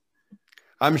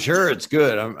I'm sure it's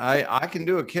good. I can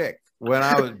do a kick. When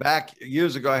I was back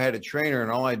years ago, I had a trainer,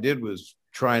 and all I did was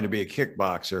trying to be a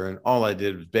kickboxer, and all I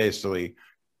did was basically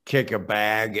kick a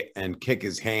bag and kick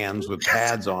his hands with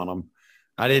pads on them.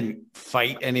 I didn't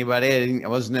fight anybody. I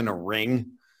wasn't in a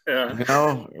ring. Yeah. You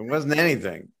know, it wasn't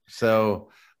anything. So,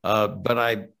 but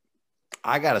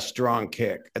I got a strong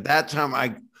kick. At that time,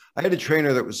 I had a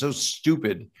trainer that was so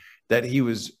stupid that he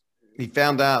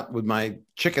found out with my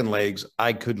chicken legs,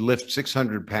 I could lift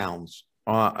 600 pounds.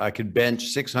 I could bench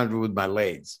 600 with my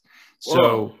legs.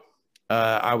 So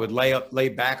I would lay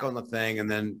back on the thing and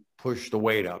then push the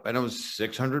weight up. And it was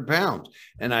 600 pounds.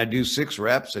 And I do 6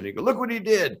 reps and he go, look what he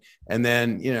did. And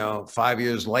then, 5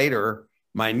 years later,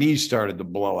 my knees started to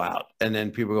blow out. And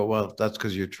then people go, well, that's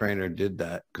because your trainer did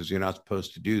that, because you're not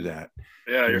supposed to do that.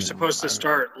 Yeah, you're supposed to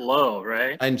start low,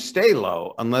 right? And stay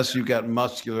low unless you've got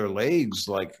muscular legs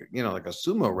like a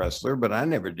sumo wrestler, but I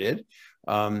never did.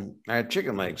 I had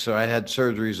chicken legs, so I had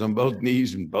surgeries on both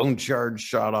knees and bone shards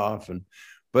shot off.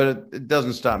 But it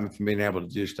doesn't stop me from being able to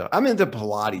do stuff. I'm into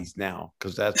Pilates now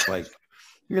because that's like,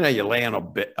 you lay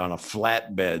on a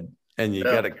flat bed and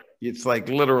it's like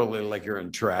literally like you're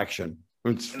in traction.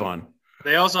 It's fun.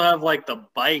 They also have like the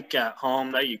bike at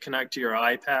home that you connect to your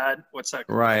iPad. What's that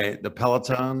called? Right. The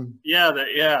Peloton. Yeah,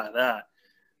 that.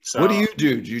 So, what do you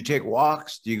do? Do you take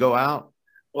walks? Do you go out?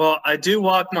 Well, I do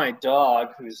walk my dog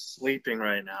who's sleeping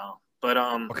right now. But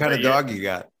what kind of dog you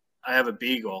got? I have a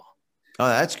beagle.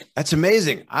 Oh, that's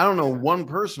amazing. I don't know one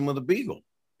person with a beagle.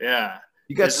 Yeah.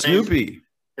 You got Snoopy.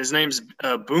 His name's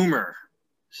Boomer.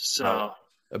 So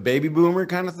a baby boomer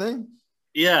kind of thing?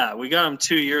 Yeah, we got him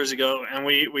 2 years ago, and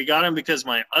we got him because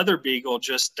my other beagle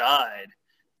just died,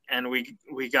 and we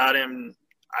got him,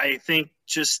 I think,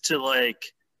 just to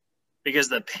because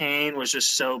the pain was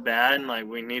just so bad, and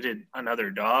we needed another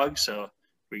dog, so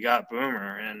we got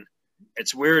Boomer. And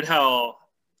it's weird how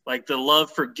the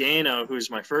love for Gano, who's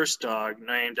my first dog,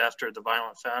 named after the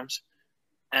Violent Femmes,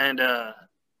 and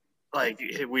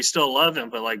we still love him,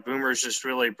 but Boomer's just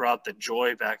really brought the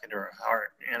joy back into our heart.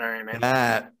 You know what I mean?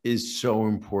 That is so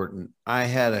important. I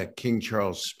had a King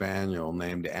Charles Spaniel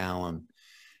named Alan,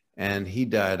 and he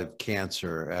died of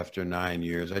cancer after 9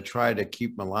 years. I tried to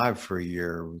keep him alive for a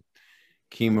year with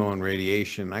chemo and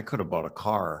radiation. I could have bought a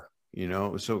car. It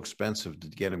was so expensive to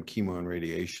get him chemo and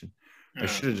radiation. Yeah. I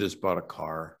should have just bought a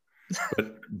car.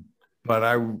 But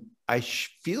I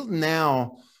feel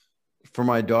now for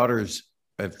my daughters,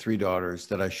 I have 3 daughters,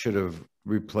 that I should have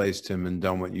replaced him and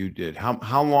done what you did.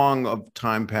 How long of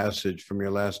time passage from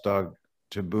your last dog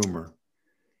to Boomer?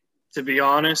 To be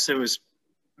honest, it was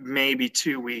maybe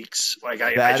 2 weeks.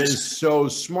 That is so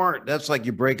smart. That's like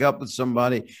you break up with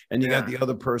somebody and you got the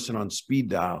other person on speed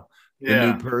dial, the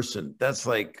new person.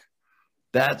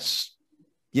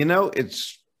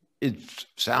 It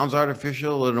sounds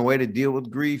artificial in a way to deal with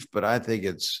grief, but I think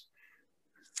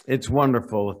it's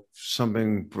wonderful.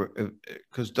 Something,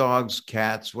 because dogs,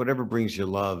 cats, whatever brings you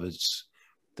love, it's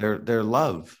their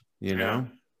love, know.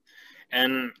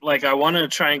 And I want to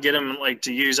try and get him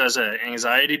to use as an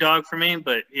anxiety dog for me,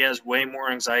 but he has way more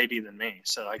anxiety than me,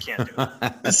 so I can't do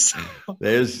it.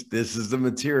 This is the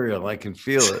material. I can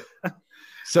feel it.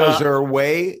 So is there a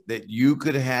way that you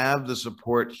could have the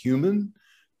support human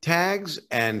tags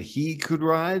and he could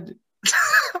ride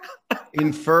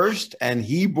in first and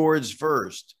he boards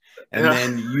first and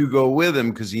then you go with him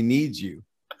because he needs you?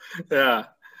 Yeah.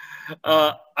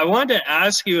 I wanted to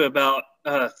ask you about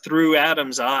Through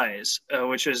Adam's Eyes,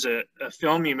 which is a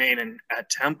film you made at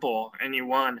Temple, and you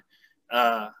won.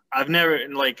 I've never,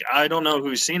 I don't know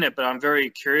who's seen it, but I'm very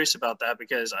curious about that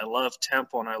because I love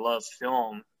Temple and I love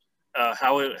film.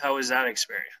 How is that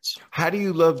experience? How do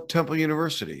you love Temple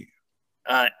University?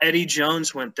 Eddie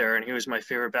Jones went there, and he was my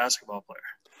favorite basketball player.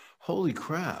 Holy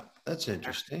crap. That's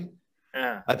interesting.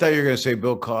 Yeah. I thought you were going to say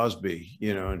Bill Cosby,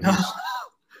 and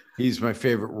he's my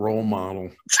favorite role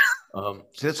model. So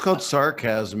it's called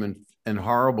sarcasm and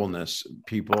horribleness,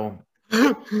 people.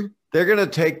 They're going to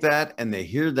take that and they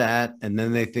hear that, and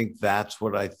then they think that's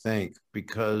what I think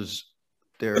because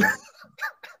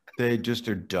they just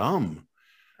are dumb.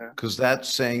 Because that's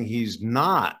saying he's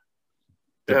not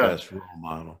the best role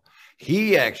model.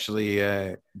 He actually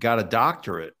got a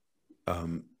doctorate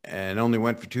and only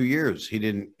went for 2 years. He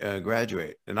didn't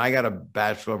graduate. And I got a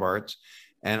Bachelor of Arts,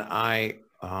 and I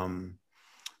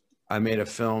I made a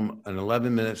film, an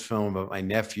 11-minute film about my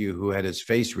nephew who had his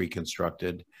face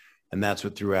reconstructed. And that's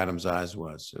what Through Adam's Eyes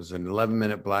was. It was an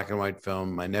 11-minute black and white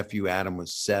film. My nephew Adam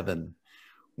was 7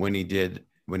 when he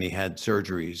had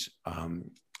surgeries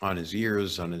on his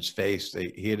ears, on his face. He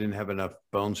didn't have enough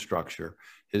bone structure.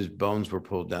 His bones were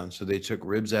pulled down. So they took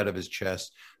ribs out of his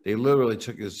chest. They literally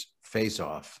took his face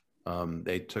off.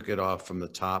 They took it off from the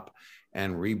top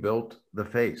and rebuilt the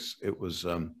face. It was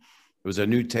a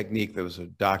new technique. There was a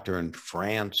doctor in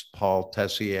France, Paul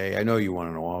Tessier. I know you want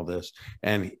to know all this.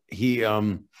 And he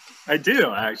I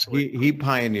do, actually. He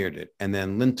pioneered it. And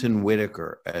then Linton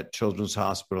Whitaker at Children's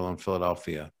Hospital in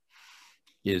Philadelphia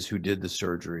is who did the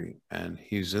surgery. And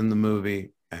he's in the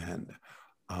movie. And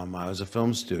I was a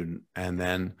film student. And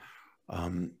then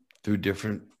through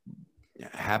different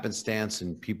happenstance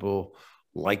and people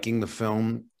liking the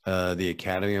film, the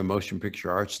Academy of Motion Picture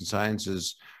Arts and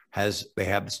Sciences they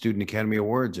have the Student Academy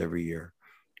Awards every year.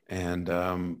 And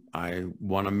I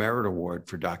won a merit award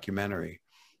for documentary.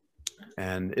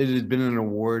 And it had been an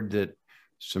award that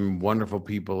some wonderful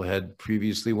people had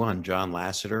previously won. John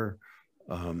Lasseter,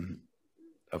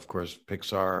 of course,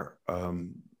 Pixar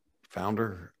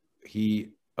founder,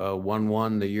 he won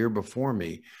one the year before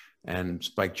me. And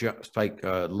Spike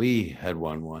Lee had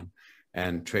won one.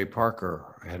 And Trey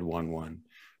Parker had won one.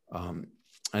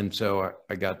 And so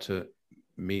I got to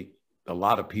meet a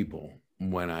lot of people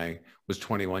when I was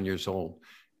 21 years old.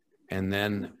 And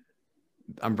then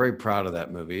I'm very proud of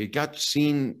that movie. It got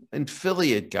seen in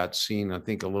Philly. It got seen, I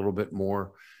think, a little bit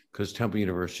more because Temple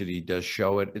University does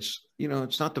show it. It's,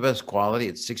 it's not the best quality.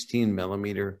 It's 16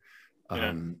 millimeter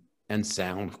and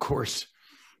sound, of course.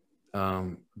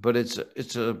 But it's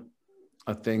a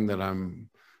thing that I'm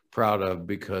proud of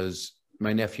because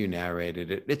my nephew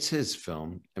narrated it. It's his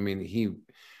film. I mean,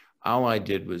 all I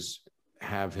did was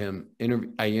have him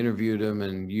I interviewed him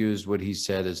and used what he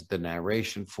said as the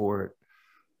narration for it.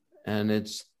 And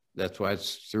that's why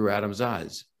it's Through Adam's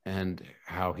Eyes and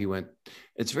how he went.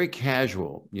 It's very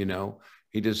casual,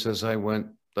 he just says, I went,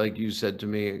 like you said to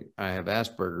me, I have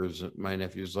Asperger's. My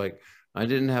nephew's like, I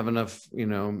didn't have enough,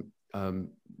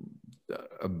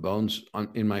 bones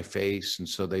in my face. And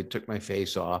so they took my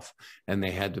face off and they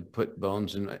had to put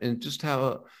bones in, and just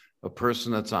how a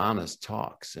person that's honest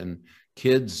talks, and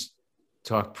kids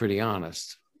talk pretty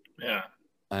honest. Yeah.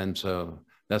 And so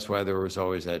that's why there was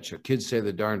always that show. Kids say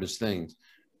the darndest things.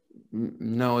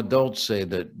 No, adults say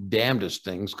the damnedest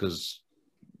things because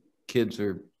kids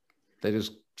they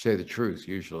just say the truth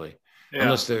usually. Yeah.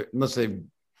 Unless they've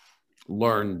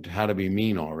learned how to be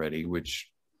mean already, which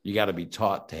you got to be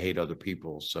taught to hate other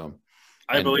people. So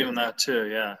I believe in that too.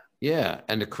 Yeah. Yeah.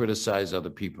 And to criticize other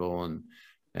people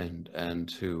and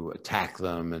to attack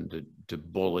them and to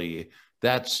bully.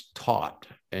 That's taught,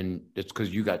 and it's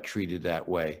because you got treated that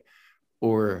way,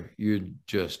 or you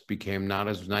just became not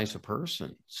as nice a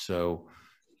person. So,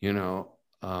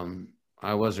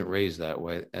 I wasn't raised that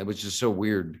way. It was just so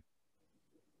weird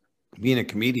being a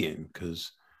comedian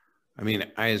because,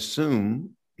 I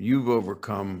assume you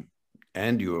overcome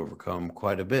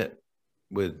quite a bit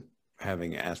with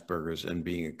having Asperger's and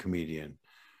being a comedian.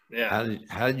 Yeah.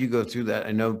 How did you go through that?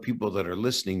 I know people that are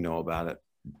listening know about it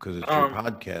because it's your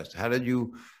podcast.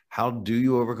 How do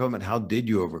you overcome it? How did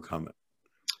you overcome it?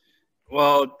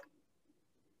 Well,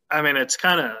 it's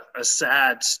kind of a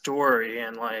sad story,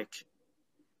 and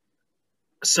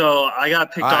so I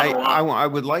got picked on a lot. I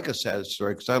would like a sad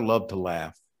story because I love to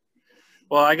laugh.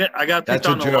 Well, I got picked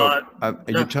on a lot.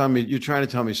 You're trying to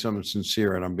tell me something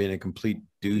sincere, and I'm being a complete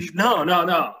douche. No.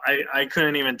 I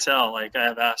couldn't even tell. I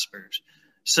have Asperger's.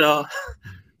 So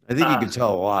I think you could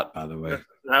tell a lot, by the way.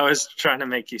 I was trying to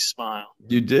make you smile.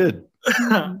 You did.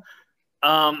 So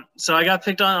I got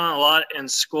picked on a lot in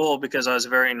school because I was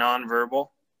very nonverbal.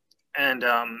 And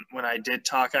when I did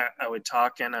talk, I would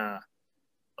talk in a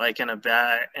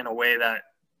way that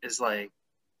is like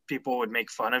people would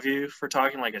make fun of you for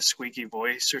talking like a squeaky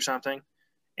voice or something,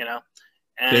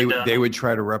 And they would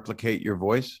try to replicate your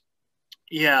voice.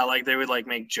 Yeah, they would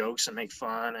make jokes and make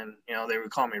fun, and they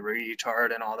would call me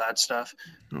retard and all that stuff.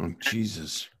 Oh,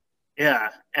 Jesus. Yeah,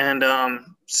 and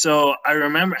so I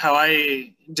remember how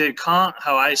I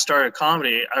started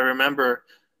comedy. I remember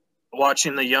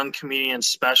watching the Young Comedian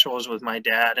specials with my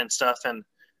dad and stuff, and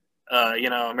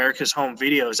America's Home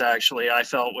Videos actually I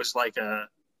felt was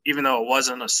even though it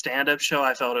wasn't a stand-up show,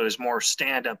 I felt it was more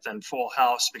stand-up than Full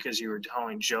House because you were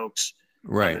telling jokes.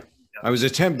 Right. I was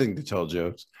attempting to tell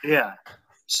jokes. Yeah.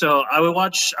 So I would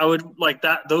like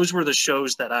that. Those were the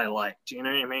shows that I liked, you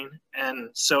know what I mean? And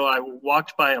so I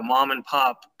walked by a mom and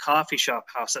pop coffee shop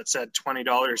house that said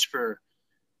 $20 for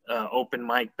open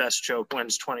mic best joke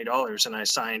wins $20, and I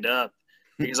signed up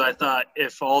because I thought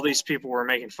if all these people were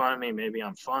making fun of me, maybe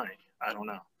I'm funny. I don't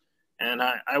know. And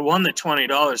I won the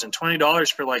 $20, and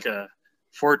 $20 for like a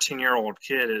 14-year-old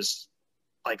kid is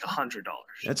like $100.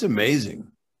 That's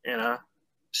amazing. You know?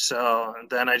 So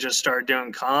then I just started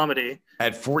doing comedy.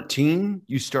 At 14?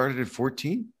 You started at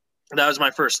 14? That was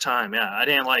my first time. Yeah. I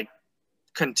didn't like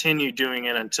continue doing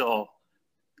it until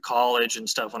college and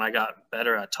stuff when I got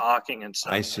better at talking and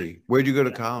stuff. I see. Where'd you go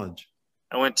to college?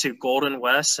 I went to Golden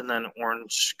West and then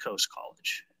Orange Coast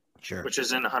College, Sure. which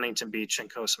is in Huntington Beach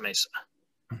and Costa Mesa.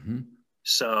 Mm-hmm.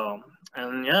 So,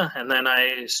 and yeah, and then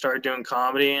I started doing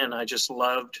comedy, and I just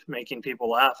loved making people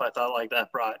laugh. I thought like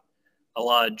that brought a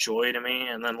lot of joy to me.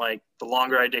 And then like the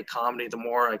longer I did comedy, the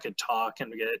more I could talk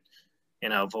and get, you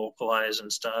know, vocalize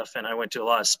and stuff. And I went to a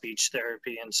lot of speech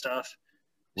therapy and stuff.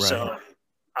 Right. So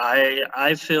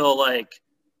I feel like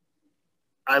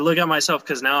I look at myself,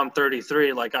 because now I'm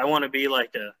 33, like I want to be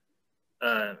like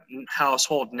a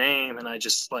household name, and I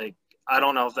just like, I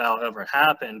don't know if that'll ever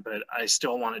happen, but I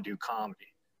still want to do comedy.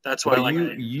 That's why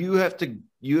you have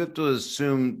to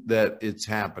assume that it's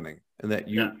happening, and that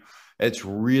it's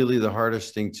really the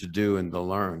hardest thing to do and to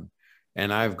learn.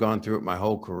 And I've gone through it my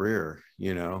whole career.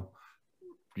 You know,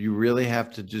 you really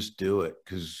have to just do it,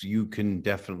 because you can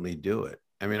definitely do it.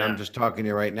 I mean, I'm just talking to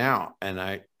you right now, and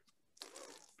I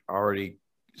already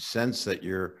sense that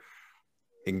you're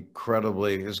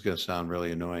incredibly, this is going to sound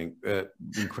really annoying,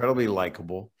 incredibly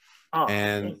likable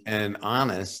and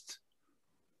honest.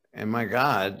 And my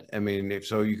God, I mean, if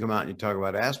so, you come out and you talk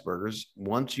about Asperger's.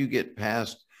 Once you get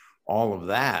past all of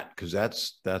that, because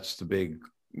that's the big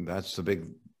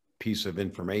piece of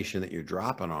information that you're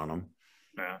dropping on them.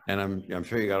 Yeah. And I'm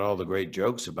sure you got all the great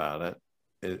jokes about it.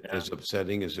 As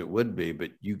upsetting as it would be,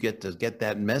 but you get to get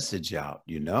that message out,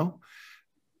 you know,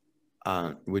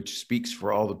 which speaks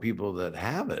for all the people that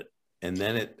have it. And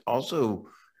then it also,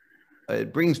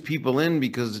 it brings people in,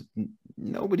 because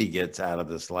nobody gets out of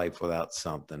this life without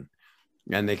something,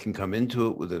 and they can come into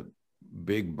it with a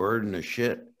big burden of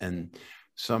shit and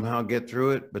somehow get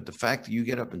through it. But the fact that you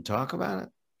get up and talk about it,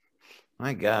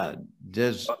 my God,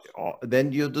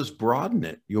 then you'll just broaden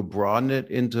it. You'll broaden it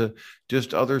into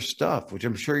just other stuff, which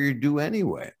I'm sure you do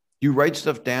anyway. You write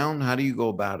stuff down. How do you go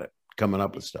about it, coming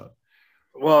up with stuff?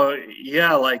 Well,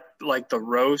 yeah, like the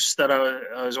roast that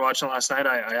I was watching last night,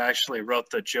 I actually wrote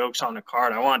the jokes on the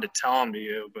card. I wanted to tell them to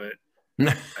you, but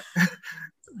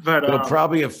but it'll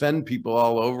probably offend people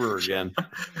all over again.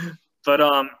 but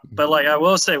like, I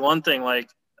will say one thing, like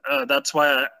that's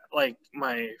why like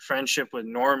my friendship with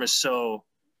Norm is so,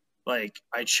 like,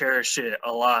 I cherish it a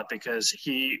lot, because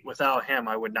without him,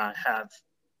 I would not have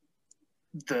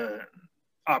the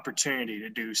opportunity to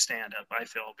do stand-up, I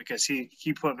feel, because he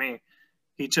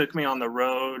took me on the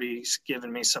road. He's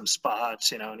given me some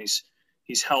spots, you know, and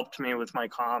he's helped me with my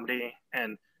comedy,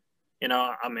 and, you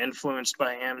know, I'm influenced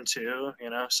by him too, you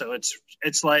know, so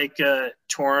it's like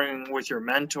touring with your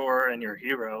mentor and your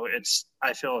hero.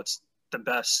 I feel it's the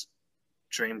best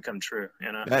dream come true, you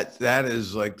know. That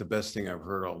is like the best thing I've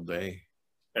heard all day.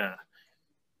 Yeah.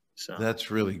 So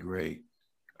that's really great.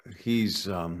 He's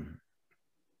one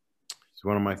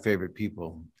of my favorite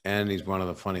people, and he's one of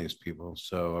the funniest people.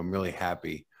 So I'm really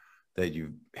happy that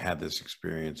you've had this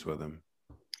experience with him.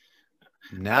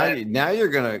 Now you're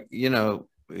gonna, you know,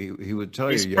 he would tell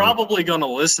he's probably gonna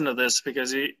listen to this,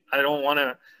 because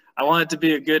I want it to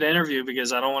be a good interview,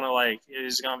 because I don't want to, like,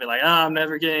 he's going to be like, I'm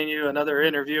never getting you another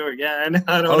interview again.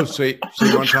 I don't know. So you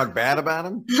want to talk bad about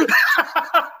him?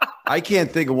 I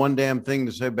can't think of one damn thing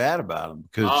to say bad about him,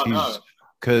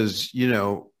 because you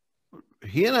know,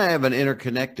 he and I have an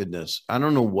interconnectedness. I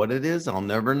don't know what it is. I'll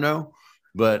never know.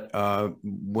 But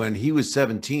when he was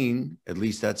 17, at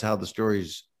least that's how the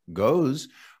stories goes,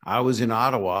 I was in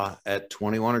Ottawa at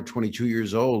 21 or 22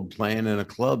 years old playing in a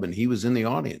club, and he was in the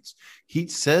audience. He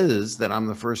says that I'm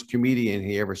the first comedian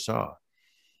he ever saw.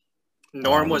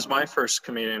 Norm was my first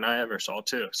comedian I ever saw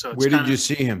too. So where did you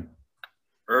see him?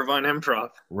 Irvine Improv.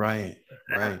 Right.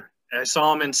 I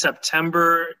saw him in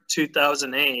September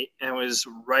 2008, and it was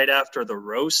right after the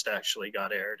roast actually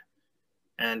got aired.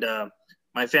 And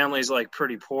my family's like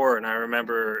pretty poor, and I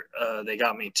remember they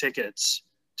got me tickets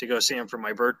to go see him for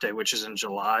my birthday, which is in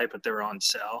July, but they were on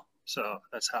sale. So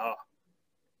that's how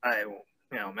I,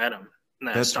 met him.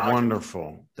 That's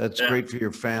wonderful. That's great for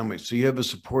your family. So you have a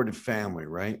supportive family,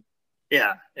 right?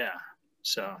 Yeah.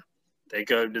 So they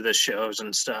go to the shows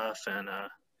and stuff, and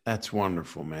that's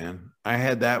wonderful, man. I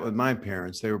had that with my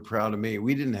parents. They were proud of me.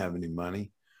 We didn't have any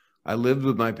money. I lived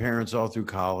with my parents all through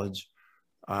college.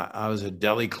 I was a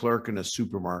deli clerk in a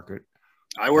supermarket.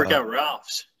 I work at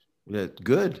Ralph's.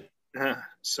 Good.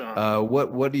 So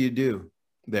what do you do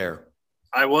there?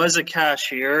 I was a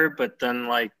cashier, but then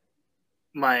like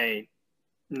my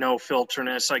no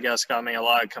filterness, I guess, got me a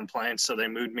lot of complaints. So they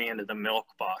moved me into the milk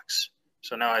box.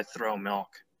 So now I throw milk,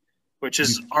 which You,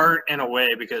 is art in a way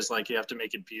because like you have to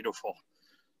make it beautiful.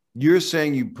 you're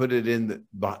saying you put it in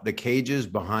the cages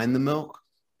behind the milk?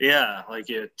 Yeah, like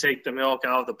you take the milk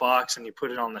out of the box and you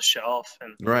put it on the shelf,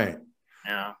 and Right.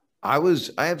 yeah. I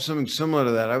have something similar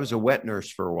to that. I was a wet nurse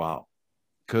for a while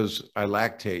because I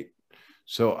lactate.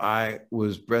 So I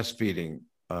was breastfeeding.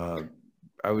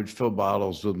 I would fill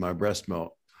bottles with my breast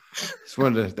milk. Just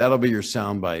wanted to, that'll be your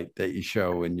soundbite that you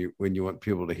show when you want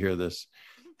people to hear this.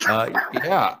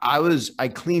 Yeah, I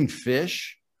cleaned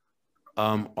fish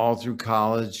all through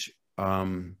college.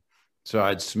 So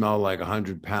I'd smell like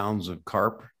 100 pounds of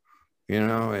carp,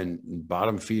 and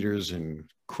bottom feeders and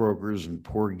croakers and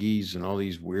porgies and all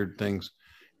these weird things.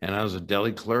 And I was a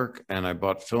deli clerk, and I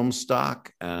bought film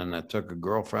stock, and I took a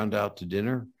girlfriend out to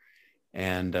dinner,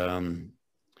 and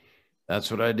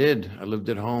that's what I did. I lived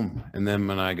at home. And then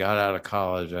when I got out of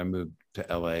college, I moved to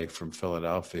LA from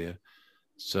Philadelphia.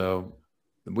 So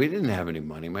we didn't have any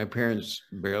money. My parents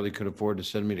barely could afford to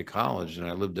send me to college, and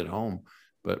I lived at home.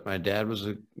 But my dad was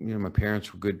my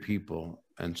parents were good people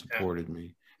and supported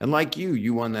me. And like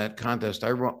you won that contest.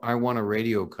 I won a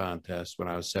radio contest when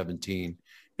I was 17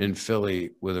 in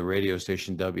Philly with a radio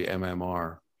station,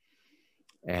 WMMR.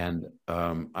 And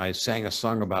I sang a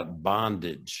song about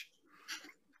bondage.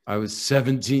 I was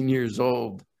 17 years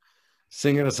old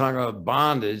singing a song about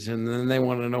bondage. And then they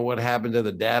want to know what happened to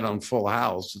the dad on Full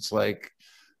House. It's like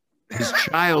his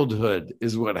childhood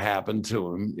is what happened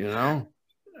to him,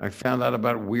 I found out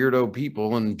about weirdo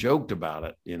people and joked about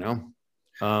it,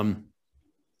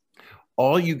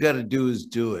 all you got to do is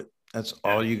do it. That's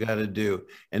all you got to do.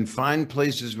 And find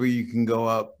places where you can go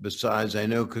up. Besides, I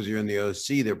know because you're in the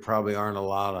OC, there probably aren't a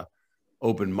lot of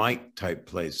open mic type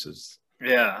places.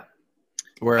 Yeah.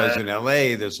 Whereas in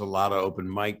LA, there's a lot of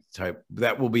open mic type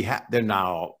that will be, they're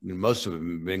now, most of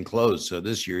them have been closed. So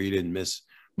this year you didn't miss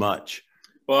much.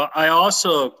 Well, I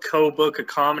also co-book a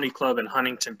comedy club in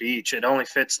Huntington Beach. It only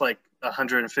fits like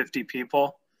 150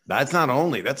 people. That's not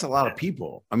only, that's a lot of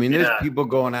people. I mean, there's people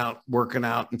going out, working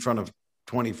out in front of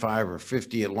 25 or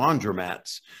 50 at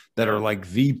laundromats that are like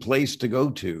the place to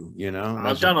go to,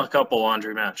 I've done a couple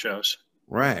laundromat shows.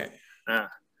 Right. Yeah.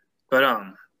 But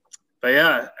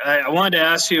yeah, I wanted to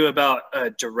ask you about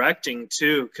directing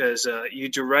too, because you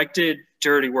directed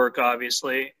Dirty Work,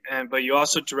 obviously, but you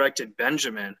also directed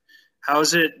Benjamin. How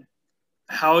is it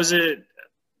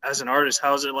as an artist?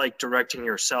 How is it like directing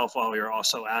yourself while you're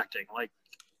also acting? Like,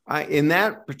 in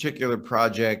that particular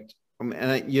project,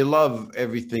 and you love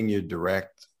everything you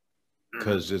direct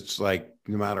because it's like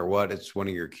no matter what, it's one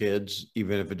of your kids,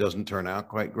 even if it doesn't turn out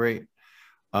quite great.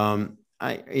 I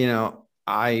had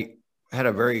I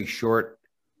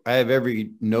have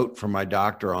every note from my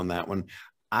doctor on that one.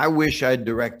 I wish I'd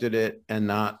directed it and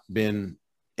not been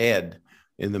Ed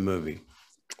in the movie,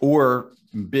 or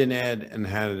been Ed and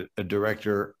had a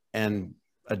director and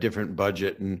a different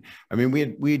budget. And I mean,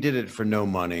 we did it for no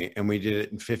money, and we did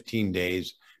it in 15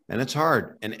 days, and it's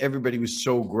hard. And everybody was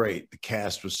so great. The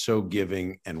cast was so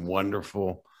giving and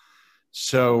wonderful.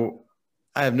 So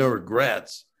I have no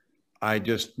regrets. I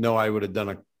just know I would have done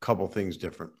a couple things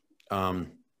different.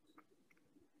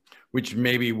 Which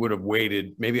maybe would have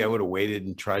waited. Maybe I would have waited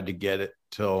and tried to get it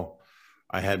till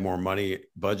I had more money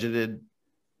budgeted,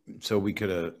 so we could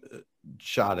have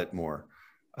shot it more,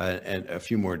 and a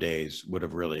few more days would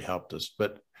have really helped us.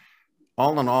 But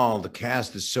all in all, the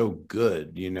cast is so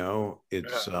good.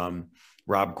 It's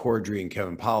Rob Corddry and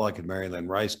Kevin Pollak and Mary Lynn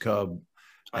Ricecub.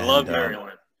 I love Mary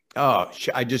Lynn.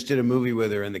 I just did a movie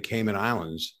with her in the Cayman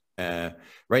Islands.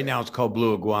 Right now it's called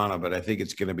Blue Iguana, but I think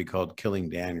it's going to be called Killing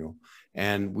Daniel.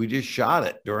 And we just shot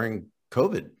it during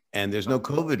COVID. And there's no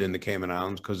COVID in the Cayman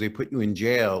Islands because they put you in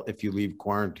jail if you leave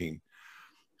quarantine.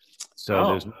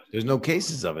 So there's no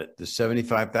cases of it. There's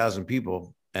 75,000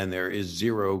 people, and there is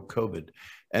zero COVID.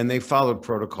 And they followed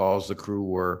protocols. The crew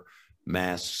wore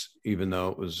masks, even though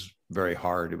it was very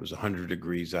hard. It was 100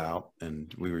 degrees out,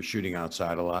 and we were shooting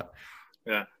outside a lot.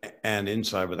 Yeah. And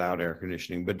inside without air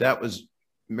conditioning. But that was,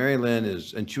 Mary Lynn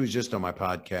and she was just on my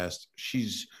podcast.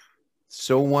 She's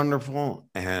so wonderful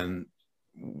and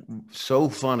so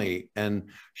funny. And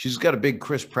she's got a big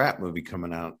Chris Pratt movie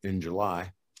coming out in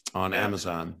July on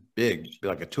Amazon. Big,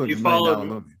 like a $200 million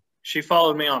movie. She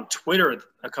followed me on Twitter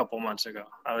a couple months ago.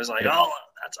 I was like, oh,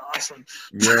 that's awesome.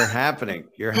 You're happening.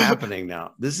 You're happening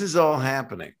now. This is all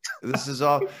happening. This is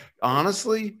all,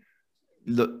 honestly,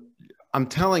 look, I'm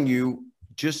telling you,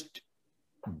 just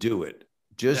do it.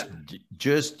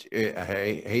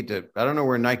 I hate to, I don't know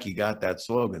where Nike got that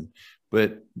slogan,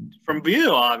 but from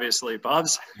you, obviously,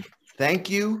 Bob's. Thank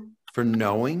you for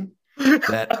knowing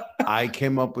that I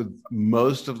came up with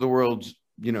most of the world's,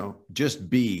 just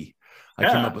be. I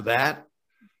came up with that.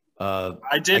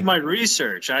 I did my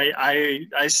research.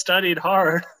 I studied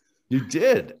hard. You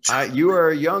did. You are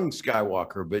a young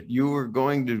Skywalker, but you were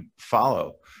going to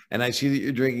follow. And I see that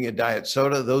you're drinking a diet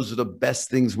soda. Those are the best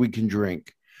things we can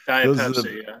drink. Diet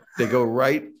Pepsi, They go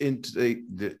right into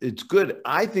it's good.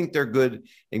 I think they're good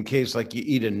in case like you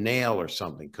eat a nail or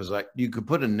something, because you could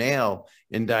put a nail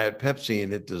in Diet Pepsi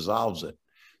and it dissolves it.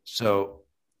 So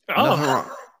nothing wrong.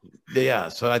 Yeah.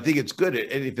 So I think it's good.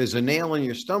 And if there's a nail in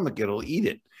your stomach, it'll eat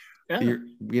it. Yeah.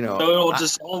 So it'll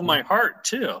dissolve my heart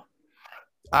too.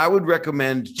 I would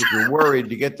recommend, if you're worried,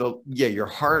 to get your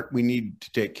heart we need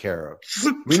to take care of.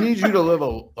 We need you to live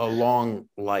a long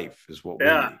life is what we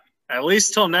need. At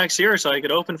least till next year, so I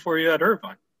could open for you at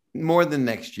Irvine. More than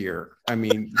next year. I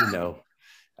mean,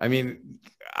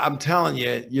 I'm telling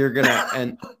you, you're going to,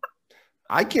 and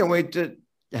I can't wait to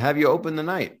have you open the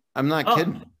night. I'm not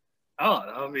kidding. Oh,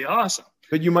 that would be awesome.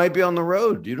 But you might be on the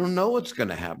road. You don't know what's going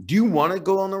to happen. Do you want to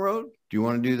go on the road? Do you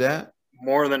want to do that?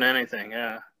 More than anything,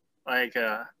 yeah. Like,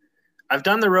 I've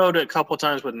done the road a couple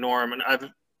times with Norm, and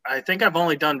I think I've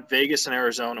only done Vegas and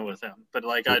Arizona with him. But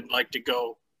like, I'd like to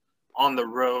go on the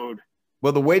road.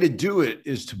 Well, the way to do it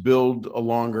is to build a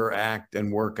longer act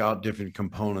and work out different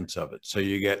components of it. So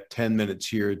you get 10 minutes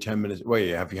here, 10 minutes. Well,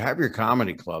 yeah, if you have your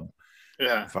comedy club,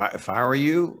 if I were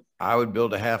you, I would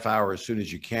build a half hour as soon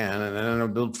as you can, and then I'll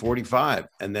build 45.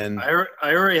 And then I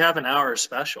already have an hour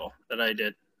special that I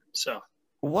did. So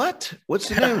what's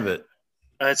the name of it?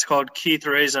 It's called Keith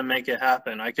Reza Make It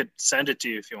Happen. I could send it to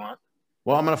you if you want.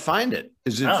 Well, I'm going to find it.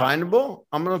 Is it findable?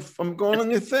 I'm going on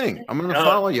your thing. I'm going to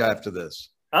follow you after this.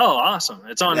 Oh, awesome.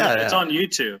 It's on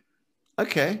YouTube.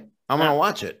 Okay. I'm going to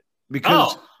watch it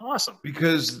because awesome.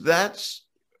 Because that's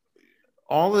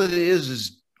all it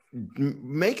is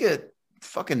make a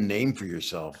fucking name for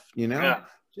yourself,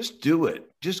 Just do it.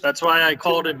 That's why I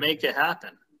called it Make It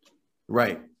Happen.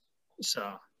 Right.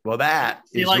 So well, that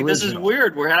is like original. This is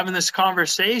weird. We're having this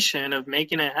conversation of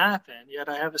making it happen, yet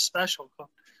I have a special call.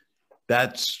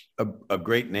 That's a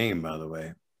great name, by the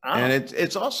way. And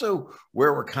it's also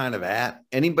where we're kind of at.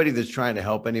 Anybody that's trying to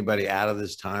help anybody out of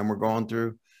this time we're going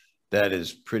through, that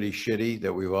is pretty shitty,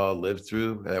 that we've all lived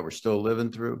through, that we're still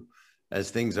living through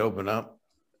as things open up.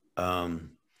 And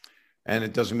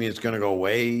it doesn't mean it's going to go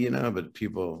away, but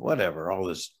people, whatever, all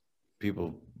this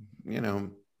people,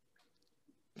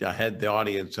 I had the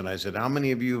audience and I said, how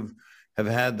many of you have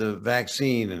had the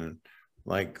vaccine? And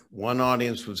like one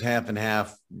audience was half and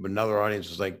half. Another audience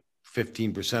was like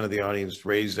 15% of the audience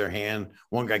raised their hand.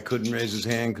 One guy couldn't raise his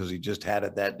hand because he just had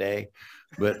it that day.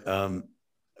 But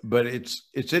it's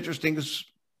interesting because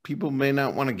people may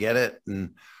not want to get it.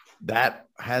 And that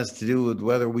has to do with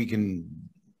whether we can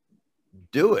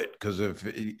do it. Because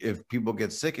if people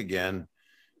get sick again,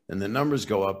 and the numbers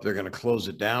go up, they're going to close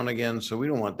it down again. So we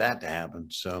don't want that to happen.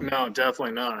 So no,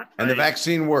 definitely not. And the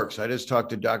vaccine works. I just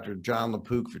talked to Dr. John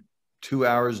LaPook for 2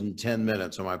 hours and 10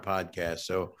 minutes on my podcast.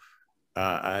 So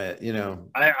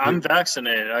I'm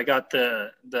vaccinated. I got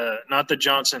the not the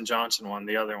Johnson & Johnson one,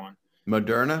 the other one.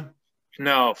 Moderna?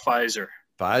 No, Pfizer.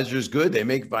 Pfizer's good. They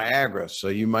make Viagra. So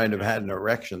you might have had an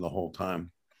erection the whole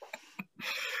time.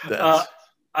 I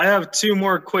have two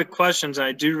more quick questions.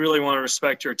 I do really want to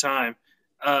respect your time.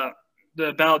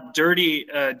 About Dirty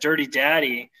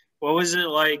Daddy, what was it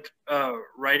like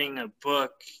writing a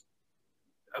book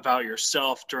about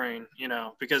yourself during,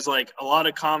 because like a lot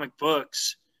of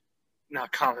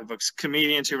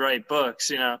comedians who write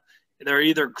books, they're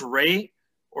either great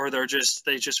or they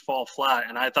just fall flat.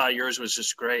 And I thought yours was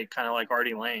just great, kind of like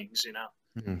Artie Lang's,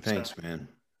 Thanks, man.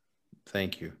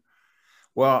 Thank you.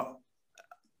 Well,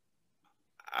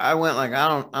 I went like,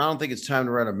 I don't think it's time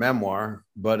to write a memoir,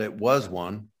 but it was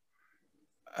one.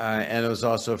 And it was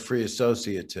also free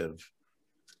associative.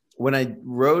 When I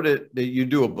wrote it, you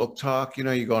do a book talk,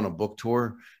 you go on a book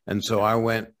tour. And so I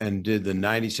went and did the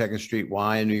 92nd Street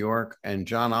Y in New York, and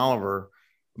John Oliver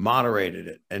moderated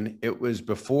it. And it was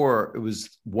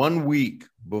 1 week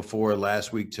before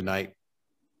Last Week Tonight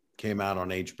came out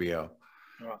on HBO.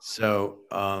 Oh. So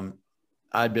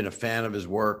I'd been a fan of his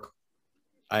work.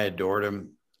 I adored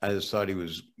him. I just thought he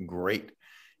was great.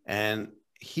 And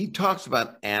he talks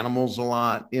about animals a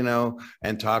lot,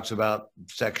 and talks about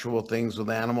sexual things with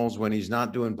animals. When he's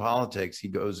not doing politics,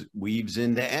 he weaves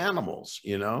into animals,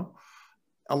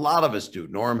 A lot of us do.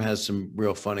 Norm has some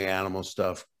real funny animal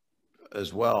stuff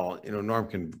as well. Norm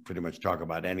can pretty much talk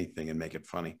about anything and make it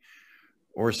funny.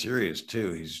 or serious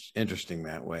too. He's interesting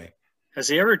that way. Has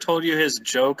he ever told you his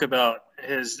joke about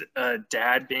his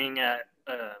dad being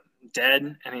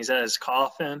dead and he's at his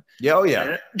coffin? Yeah, oh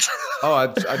yeah. Oh,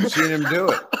 I've seen him do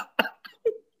it.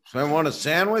 So I want a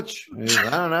sandwich. I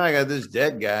don't know. I got this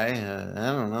dead guy.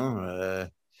 I don't know.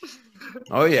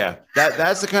 Oh yeah,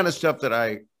 that's the kind of stuff that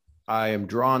I am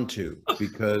drawn to,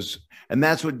 because, and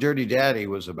that's what Dirty Daddy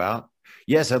was about.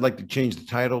 Yes, I'd like to change the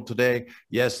title today.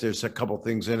 Yes, there's a couple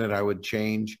things in it I would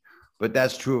change, but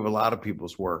that's true of a lot of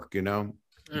people's work, you know.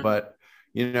 But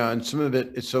you know, and some of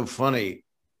it, it's so funny.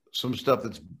 Some stuff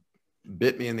that's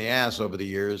bit me in the ass over the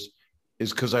years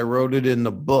is because I wrote it in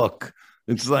the book.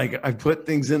 It's like I put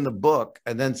things in the book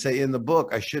and then say in the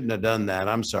book, I shouldn't have done that.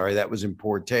 I'm sorry, that was in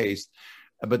poor taste.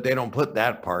 But they don't put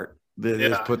that part. They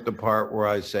just put the part where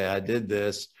I say I did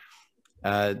this,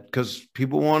 because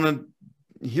people want to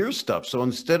hear stuff. So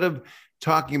instead of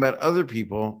talking about other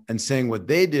people and saying what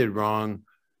they did wrong,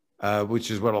 which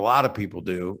is what a lot of people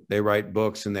do, they write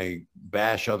books and they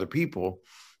bash other people.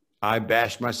 I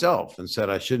bashed myself and said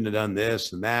I shouldn't have done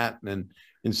this and that. And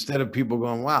instead of people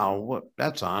going, wow, what,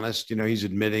 that's honest. You know, he's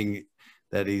admitting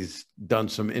that he's done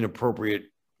some inappropriate,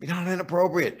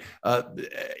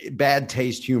 bad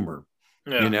taste humor,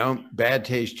 you know, bad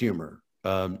taste humor,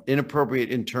 inappropriate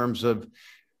in terms of,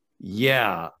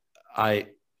 I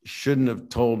shouldn't have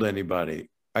told anybody.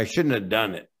 I shouldn't have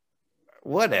done it.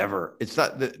 Whatever. It's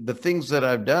not the things that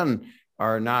I've done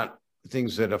are not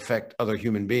things that affect other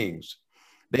human beings.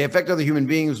 They affect other human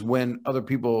beings when other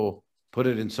people put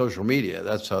it in social media.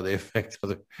 That's how they affect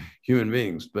other human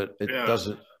beings. But it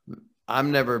doesn't. I've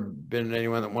never been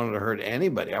anyone that wanted to hurt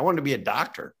anybody. I wanted to be a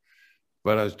doctor,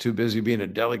 but I was too busy being a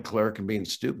deli clerk and being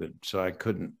stupid, so I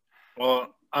couldn't.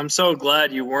 Well, I'm so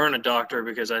glad you weren't a doctor,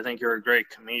 because I think you're a great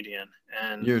comedian.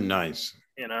 And you're nice.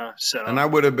 You know, so. And I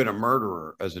would have been a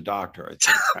murderer as a doctor, I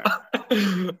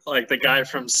think. Like the guy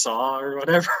from Saw or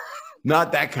whatever.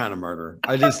 Not that kind of murder.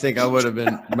 I just think I would have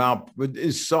been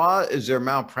is there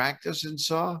malpractice in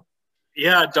Saw?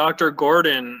 Yeah, Dr.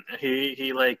 Gordon,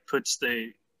 he like puts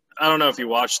I don't know if you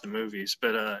watch the movies,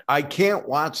 but I can't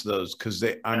watch those because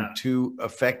I'm too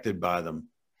affected by them.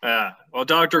 Yeah. Well,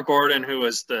 Dr. Gordon, who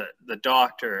was the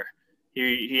doctor,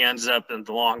 he ends up in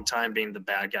the long time being the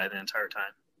bad guy the entire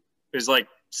time. It was like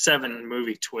 7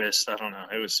 movie twists. I don't know.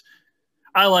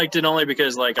 I liked it only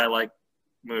because like I like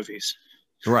movies.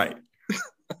 Right.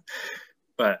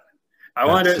 But I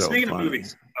wanted to, speaking of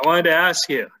movies, I wanted to ask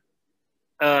you,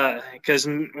 because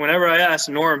whenever I ask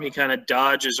Norm, he kind of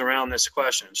dodges around this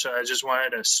question. So I just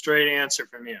wanted a straight answer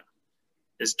from you.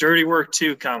 Is Dirty Work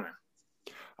 2 coming?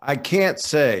 I can't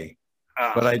say,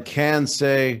 but I can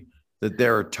say that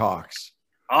there are talks.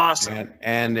 Awesome.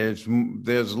 And there's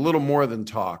a little more than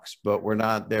talks, but we're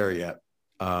not there yet.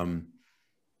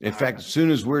 In fact, as soon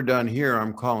as we're done here,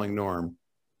 I'm calling Norm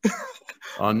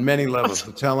on many levels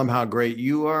to tell him how great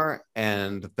you are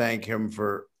and to thank him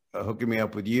for hooking me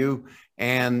up with you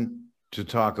and to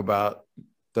talk about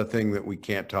the thing that we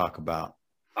can't talk about.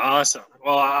 Awesome.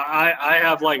 Well, I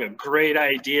have like a great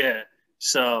idea.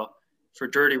 So for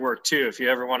Dirty Work 2, if you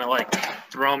ever want to like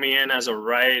throw me in as a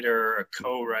writer or a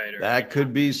co-writer. That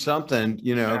could be something,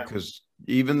 you know, because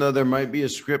even though there might be a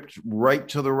script right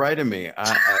to the right of me,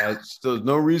 there's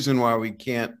no reason why we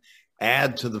can't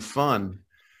add to the fun.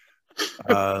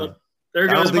 There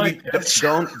goes my pitch.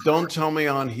 Don't tell me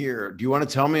on here. Do you want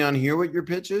to tell me on here what your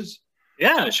pitch is?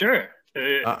 Yeah, sure.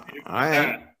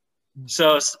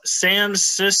 So Sam's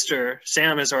sister,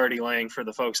 Sam is already laying for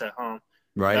the folks at home.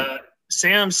 Right.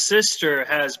 Sam's sister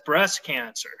has breast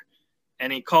cancer,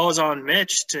 and he calls on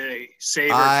Mitch to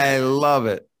save her. I love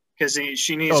it. Because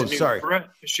she needs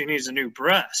she needs a new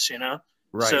breast, you know?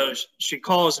 Right. So she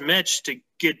calls Mitch to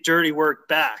get Dirty Work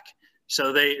back.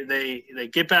 So they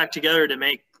get back together to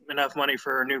make enough money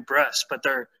for her new breast, but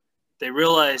they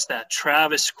realize that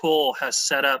Travis Cole has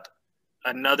set up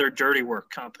another Dirty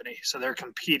Work company, so they're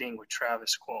competing with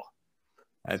Travis Cole.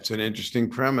 That's an interesting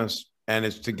premise, and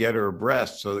it's to get her a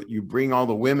breast, so that you bring all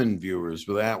the women viewers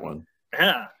with that one.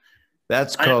 Yeah,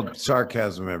 that's called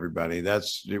sarcasm, everybody.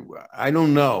 I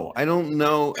don't know.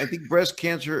 I think breast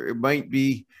cancer, it might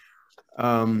be.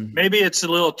 Maybe it's a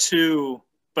little too,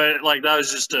 but like that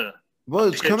was just a. Well,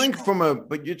 it's coming from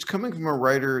a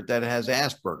writer that has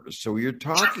Asperger's. So you're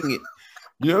talking,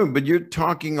 but you're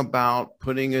talking about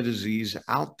putting a disease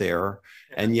out there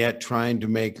and yet trying to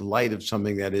make light of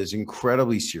something that is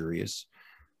incredibly serious.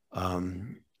 I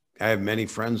have many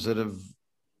friends that have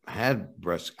had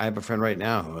I have a friend right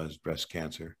now who has breast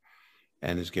cancer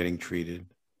and is getting treated.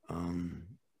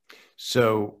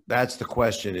 So that's the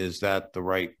question. Is that the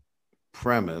right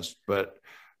premise? But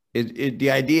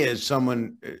the idea is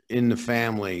someone in the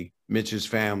family, Mitch's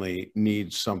family,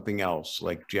 needs something else,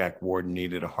 like Jack Warden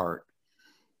needed a heart.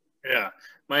 Yeah.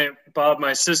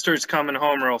 My sister's coming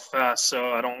home real fast,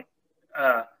 so I don't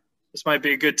this might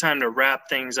be a good time to wrap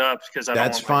things up because I don't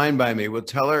That's fine by me. Well,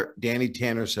 tell her Danny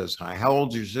Tanner says hi. How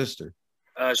old's your sister?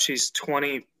 She's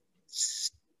 20.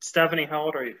 Stephanie, how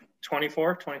old are you?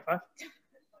 24, 25?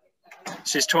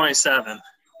 She's 27.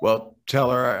 Well,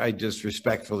 tell her I just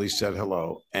respectfully said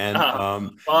hello. And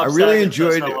Bob I really Saget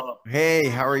enjoyed it. hello. Hey,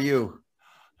 how are you?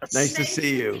 That's Nice to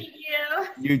see you. Meet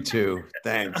you. You too.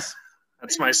 Thanks.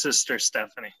 That's my sister,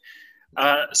 Stephanie.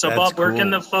 So, That's Bob, where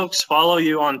can cool. the folks follow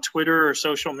you on Twitter or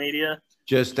social media?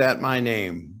 Just at my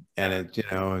name. And it's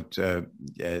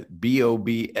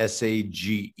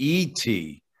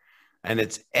BOBSAGET. And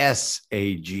it's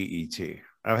SAGET.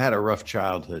 I've had a rough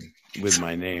childhood with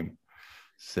my name.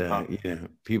 So,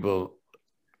 people,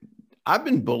 I've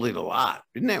been bullied a lot.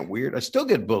 Isn't that weird? I still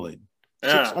get bullied.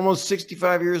 Yeah. Almost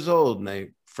 65 years old, and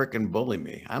they freaking bully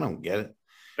me. I don't get it.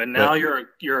 But now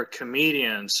you're a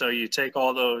comedian, so you take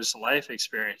all those life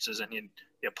experiences and you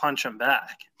punch them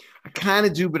back. I kind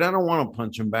of do, but I don't want to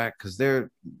punch them back because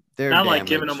they're not damaged. like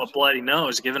giving them a bloody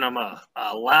nose, giving them a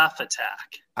laugh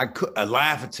attack. A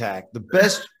laugh attack. The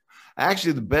best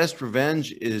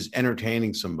revenge is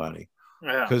entertaining somebody.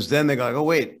 Yeah. Because then they go like, oh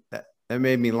wait, that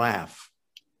made me laugh.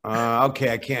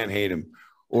 Okay, I can't hate him.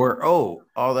 Or all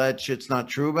that shit's not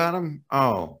true about him.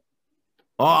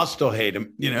 I'll still hate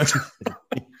him.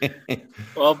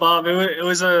 Well, Bob, it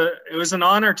was an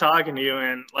honor talking to you,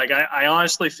 and like I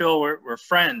honestly feel we're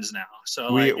friends now.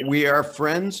 So we are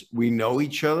friends. We know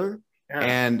each other, yeah.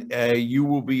 And you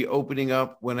will be opening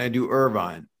up when I do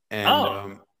Irvine, and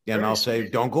I'll say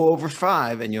don't go over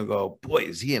 5, and you'll go, boy,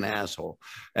 is he an asshole?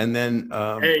 And then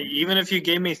hey, even if you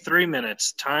gave me 3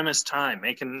 minutes, time is time.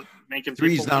 Making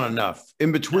 3's not enough.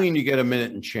 In between, you get a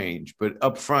minute and change, but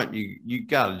up front, you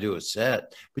got to do a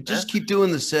set. But just keep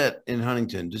doing the set in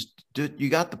Huntington. Just you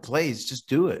got the place. Just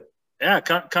do it. Yeah,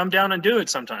 come down and do it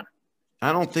sometime.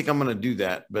 I don't think I'm going to do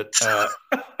that, but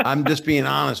I'm just being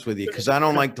honest with you because I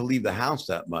don't like to leave the house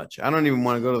that much. I don't even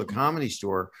want to go to the Comedy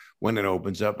Store when it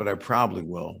opens up, but I probably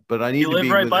will. But I need to be. You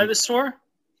live right by the store?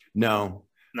 No.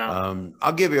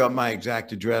 I'll give you my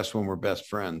exact address when we're best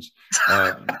friends.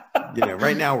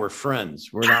 Right now we're friends.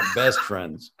 We're not best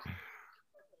friends.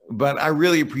 But I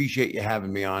really appreciate you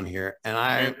having me on here,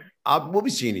 and we'll be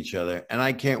seeing each other. And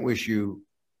I wish you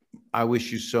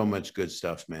so much good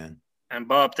stuff, man. And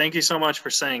Bob, thank you so much for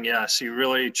saying yes. You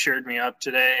really cheered me up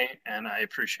today, and I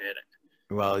appreciate it.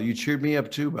 Well, you cheered me up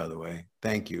too, by the way.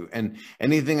 Thank you. And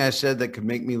anything I said that could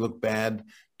make me look bad,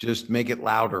 just make it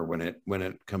louder when it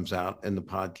comes out in the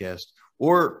podcast,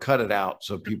 or cut it out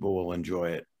so people will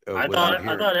enjoy it. I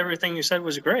thought everything you said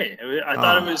was great. I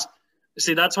thought it was.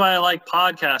 See, that's why I like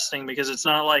podcasting, because it's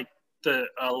not like a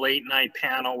late night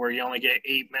panel where you only get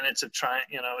 8 minutes of trying.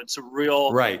 It's a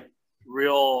real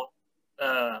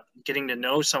getting to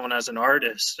know someone as an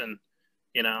artist. And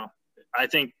I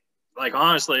think, like,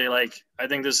 honestly, like, I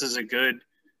think this is a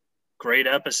great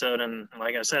episode. And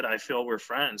like I said, I feel we're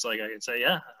friends. Like, I could say,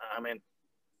 yeah, I mean,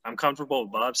 I'm comfortable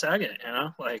with Bob Saget,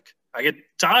 like I get to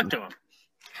talk to him.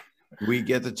 We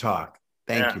get to talk.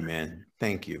 Thank you, man.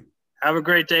 Thank you. Have a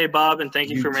great day, Bob. And thank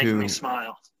you for making me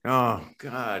smile. Oh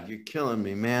God, you're killing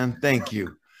me, man. Thank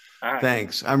you. All right.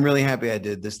 Thanks. I'm really happy I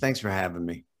did this. Thanks for having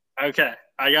me. Okay.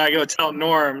 I got to go tell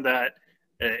Norm that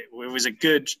it was a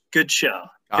good show.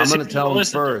 I'm going to tell him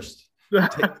first.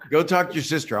 Go talk to your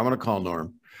sister. I'm going to call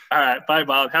Norm. All right. Bye,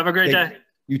 Bob. Have a great day.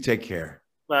 You take care.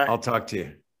 Bye. I'll talk to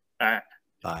you. All right.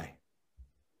 Bye.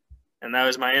 And that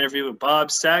was my interview with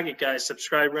Bob Saget. Guys,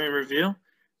 subscribe, rate, and review.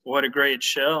 What a great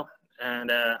show.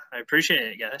 And I appreciate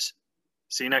it, guys.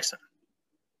 See you next time.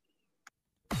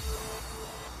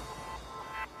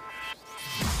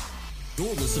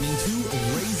 You're listening to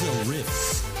Reza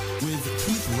Riffs with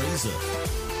Keith Reza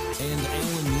and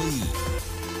Alan Lee,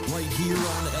 right here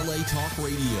on LA Talk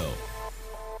Radio.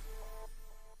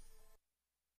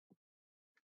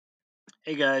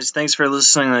 Hey guys, thanks for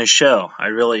listening to the show. I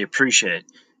really appreciate it.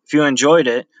 If you enjoyed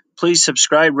it, please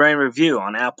subscribe, rate, and review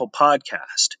on Apple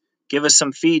Podcast. Give us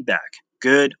some feedback.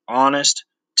 Good, honest,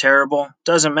 terrible,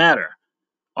 doesn't matter.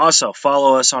 Also,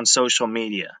 follow us on social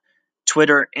media.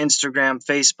 Twitter, Instagram,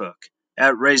 Facebook,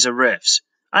 at Reza Riffs.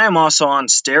 I am also on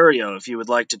Stereo if you would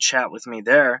like to chat with me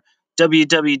there.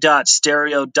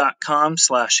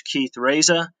 www.stereo.com/Keith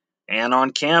Reza. And on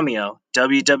Cameo,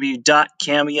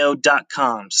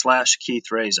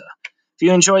 www.cameo.com/Keith Reza. If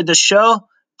you enjoyed the show,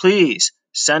 please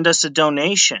send us a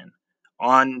donation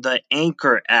on the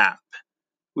Anchor app.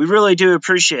 We really do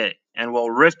appreciate it, and we'll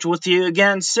riff with you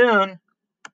again soon.